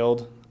 not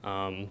killed.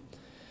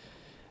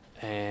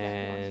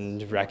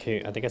 And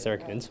raccoon, I think I said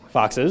raccoons.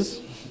 Foxes.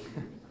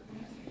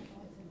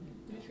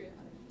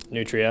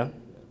 Nutria.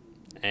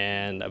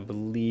 And I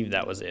believe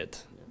that was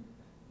it.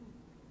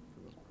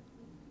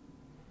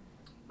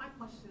 My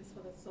question is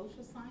for the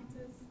social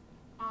sciences.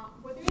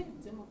 Were there any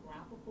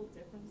demographical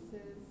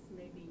differences,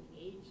 maybe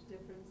age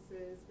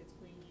differences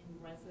between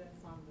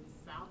residents on the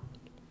south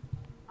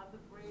of the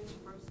bridge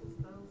versus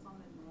those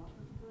on the north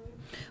of the bridge?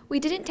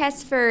 We didn't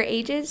test for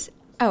ages.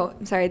 Oh,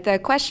 I'm sorry. The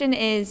question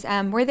is,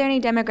 were there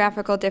any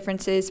demographical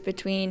differences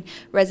between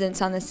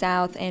residents on the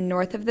south and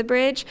north of the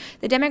bridge?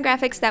 The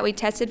demographics that we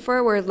tested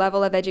for were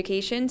level of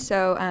education,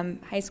 so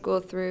high school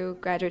through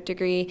graduate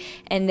degree,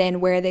 and then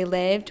where they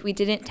lived. We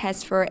didn't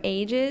test for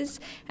ages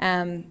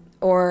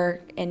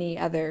or any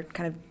other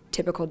kind of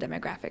typical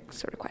demographic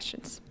sort of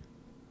questions.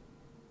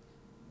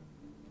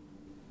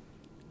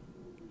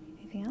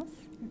 Anything else?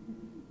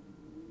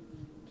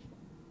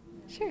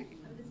 Sure.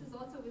 This is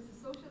also with the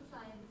social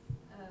science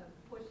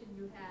portion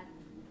you had,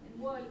 and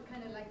more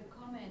kind of like a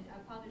comment. I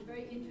found it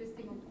very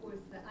interesting, of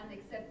course, the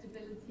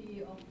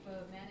unacceptability of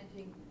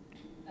managing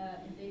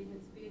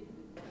endangered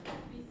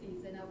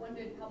species, and I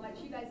wondered how much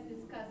you guys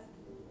discussed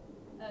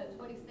to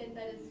what extent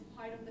that is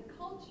part of the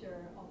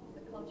culture of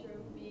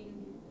being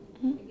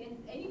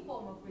against any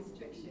form of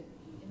restriction,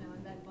 and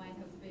that might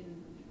have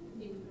been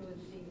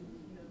influencing,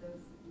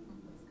 those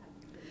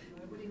kinds of things.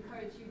 So I would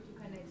encourage you to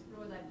kind of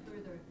explore that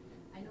further.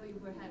 I know you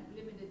were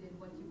limited in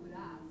what you could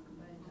ask,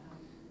 but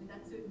and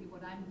that's certainly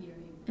what I'm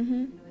hearing.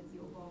 It's the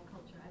overall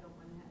culture. I don't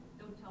want to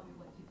don't tell me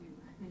what to do.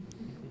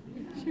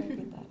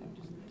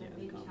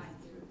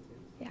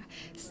 Yeah.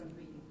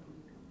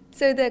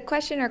 So the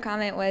question or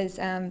comment was,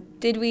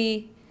 did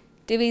we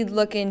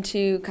look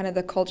into kind of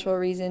the cultural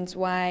reasons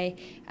why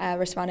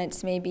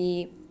respondents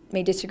may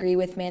disagree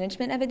with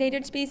management of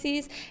endangered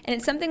species? And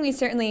it's something we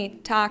certainly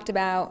talked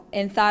about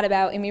and thought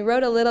about, and we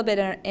wrote a little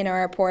bit in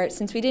our report.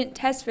 Since we didn't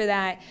test for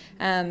that,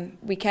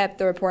 we kept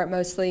the report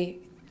mostly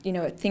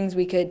things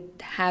we could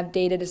have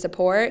data to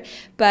support.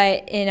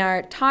 But in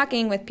our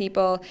talking with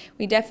people,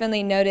 we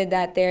definitely noted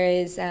that there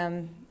is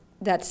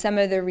that some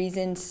of the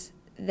reasons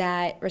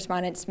that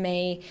respondents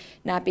may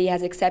not be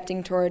as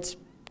accepting towards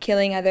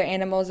killing other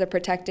animals or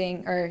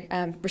protecting or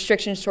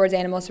restrictions towards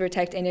animals to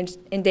protect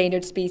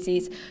endangered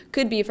species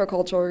could be for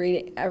cultural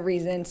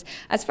reasons.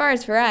 As far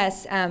as for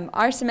us,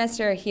 our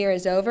semester here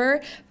is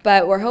over,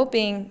 but we're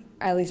hoping,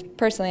 at least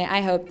personally,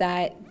 I hope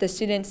that the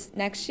students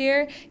next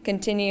year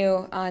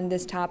continue on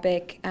this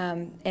topic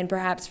and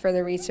perhaps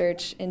further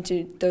research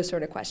into those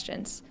sort of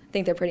questions. I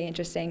think they're pretty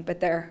interesting, but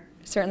they're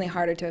certainly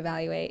harder to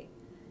evaluate.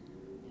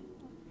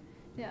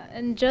 Yeah,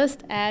 and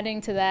just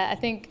adding to that, I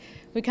think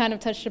we kind of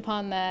touched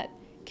upon that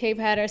Cape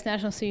Hatteras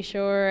National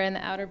Seashore and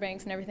the Outer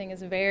Banks and everything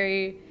is a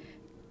very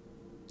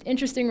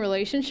interesting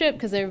relationship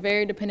because they're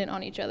very dependent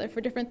on each other for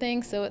different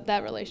things, so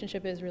that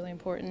relationship is really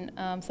important.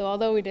 So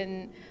although we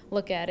didn't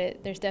look at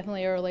it, there's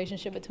definitely a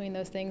relationship between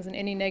those things, and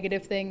any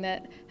negative thing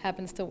that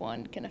happens to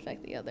one can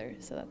affect the other,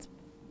 so that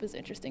was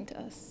interesting to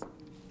us.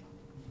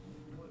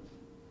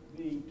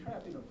 The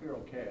trapping of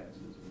feral cats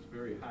is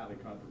very highly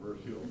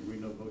controversial. We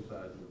know both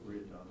sides of the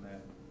bridge on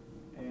that.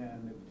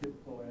 And the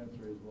typical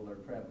answer is, well,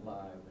 they're trapped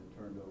live and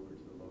turned over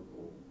to the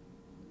local.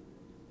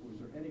 Was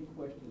there any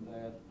question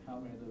asked how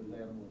many of those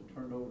animals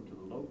turned over to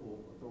the local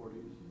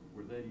authorities?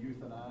 Were they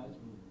euthanized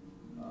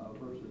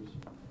versus,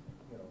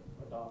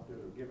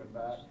 adopted or given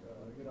back?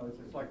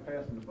 It's like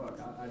passing the buck.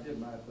 I did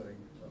my thing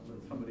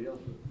with somebody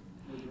else.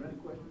 Was there any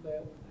question to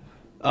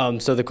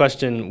that? So the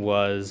question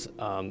was,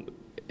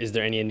 is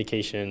there any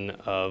indication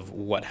of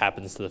what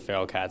happens to the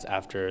feral cats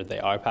after they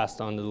are passed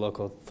on to the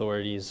local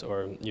authorities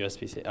or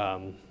USPC,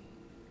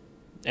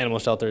 animal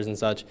shelters and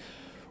such?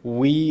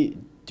 We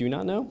do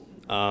not know.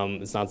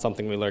 It's not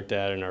something we looked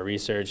at in our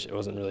research. It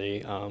wasn't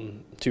really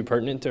too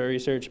pertinent to our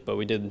research, but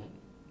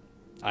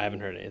I haven't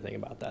heard anything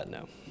about that,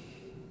 no.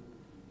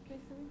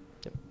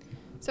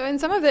 So in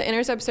some of the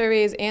intercept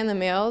surveys and the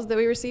mails that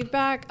we received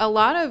back, a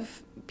lot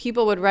of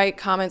people would write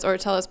comments or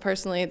tell us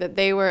personally that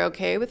they were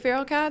okay with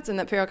feral cats and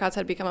that feral cats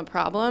had become a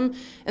problem.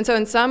 And so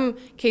in some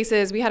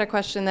cases, we had a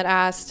question that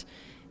asked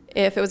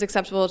if it was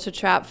acceptable to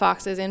trap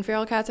foxes and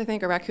feral cats, I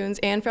think, or raccoons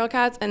and feral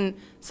cats. And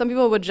some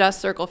people would just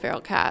circle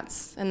feral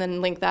cats and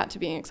then link that to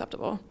being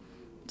acceptable.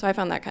 So I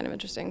found that kind of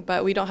interesting,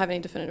 but we don't have any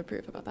definitive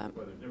proof about that.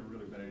 Well, there's never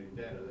really been any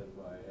data, that's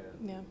why I asked.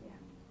 Yeah.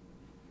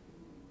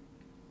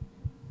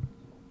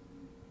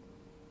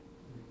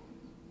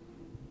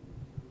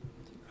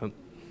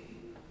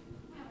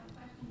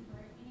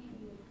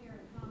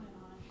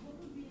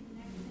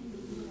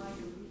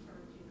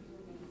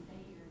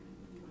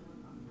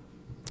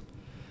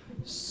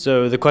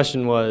 So the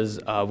question was,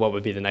 what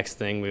would be the next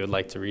thing we would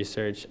like to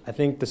research? I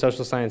think the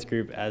social science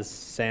group, as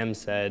Sam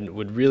said,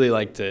 would really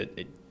like to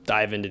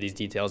dive into these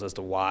details as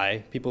to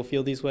why people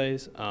feel these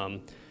ways.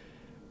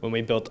 When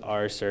we built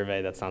our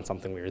survey, that's not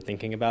something we were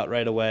thinking about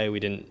right away. We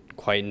didn't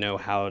quite know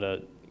how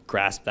to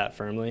grasp that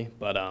firmly,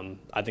 but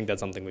I think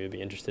that's something we would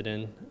be interested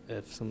in.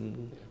 If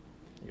some,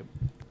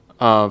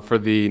 For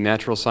the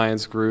natural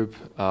science group,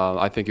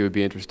 I think it would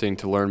be interesting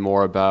to learn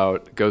more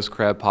about ghost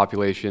crab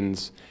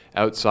populations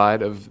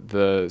outside of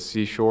the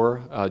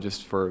seashore,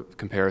 just for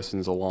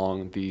comparisons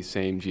along the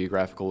same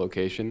geographical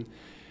location.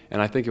 And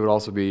I think it would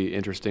also be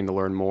interesting to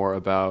learn more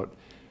about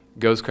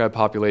ghost crab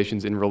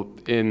populations in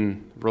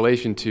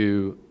relation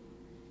to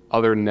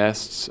other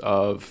nests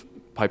of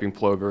piping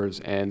plovers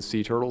and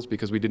sea turtles,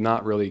 because we did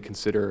not really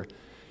consider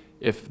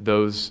if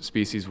those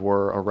species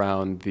were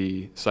around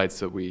the sites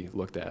that we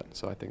looked at.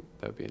 So I think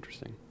that would be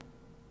interesting.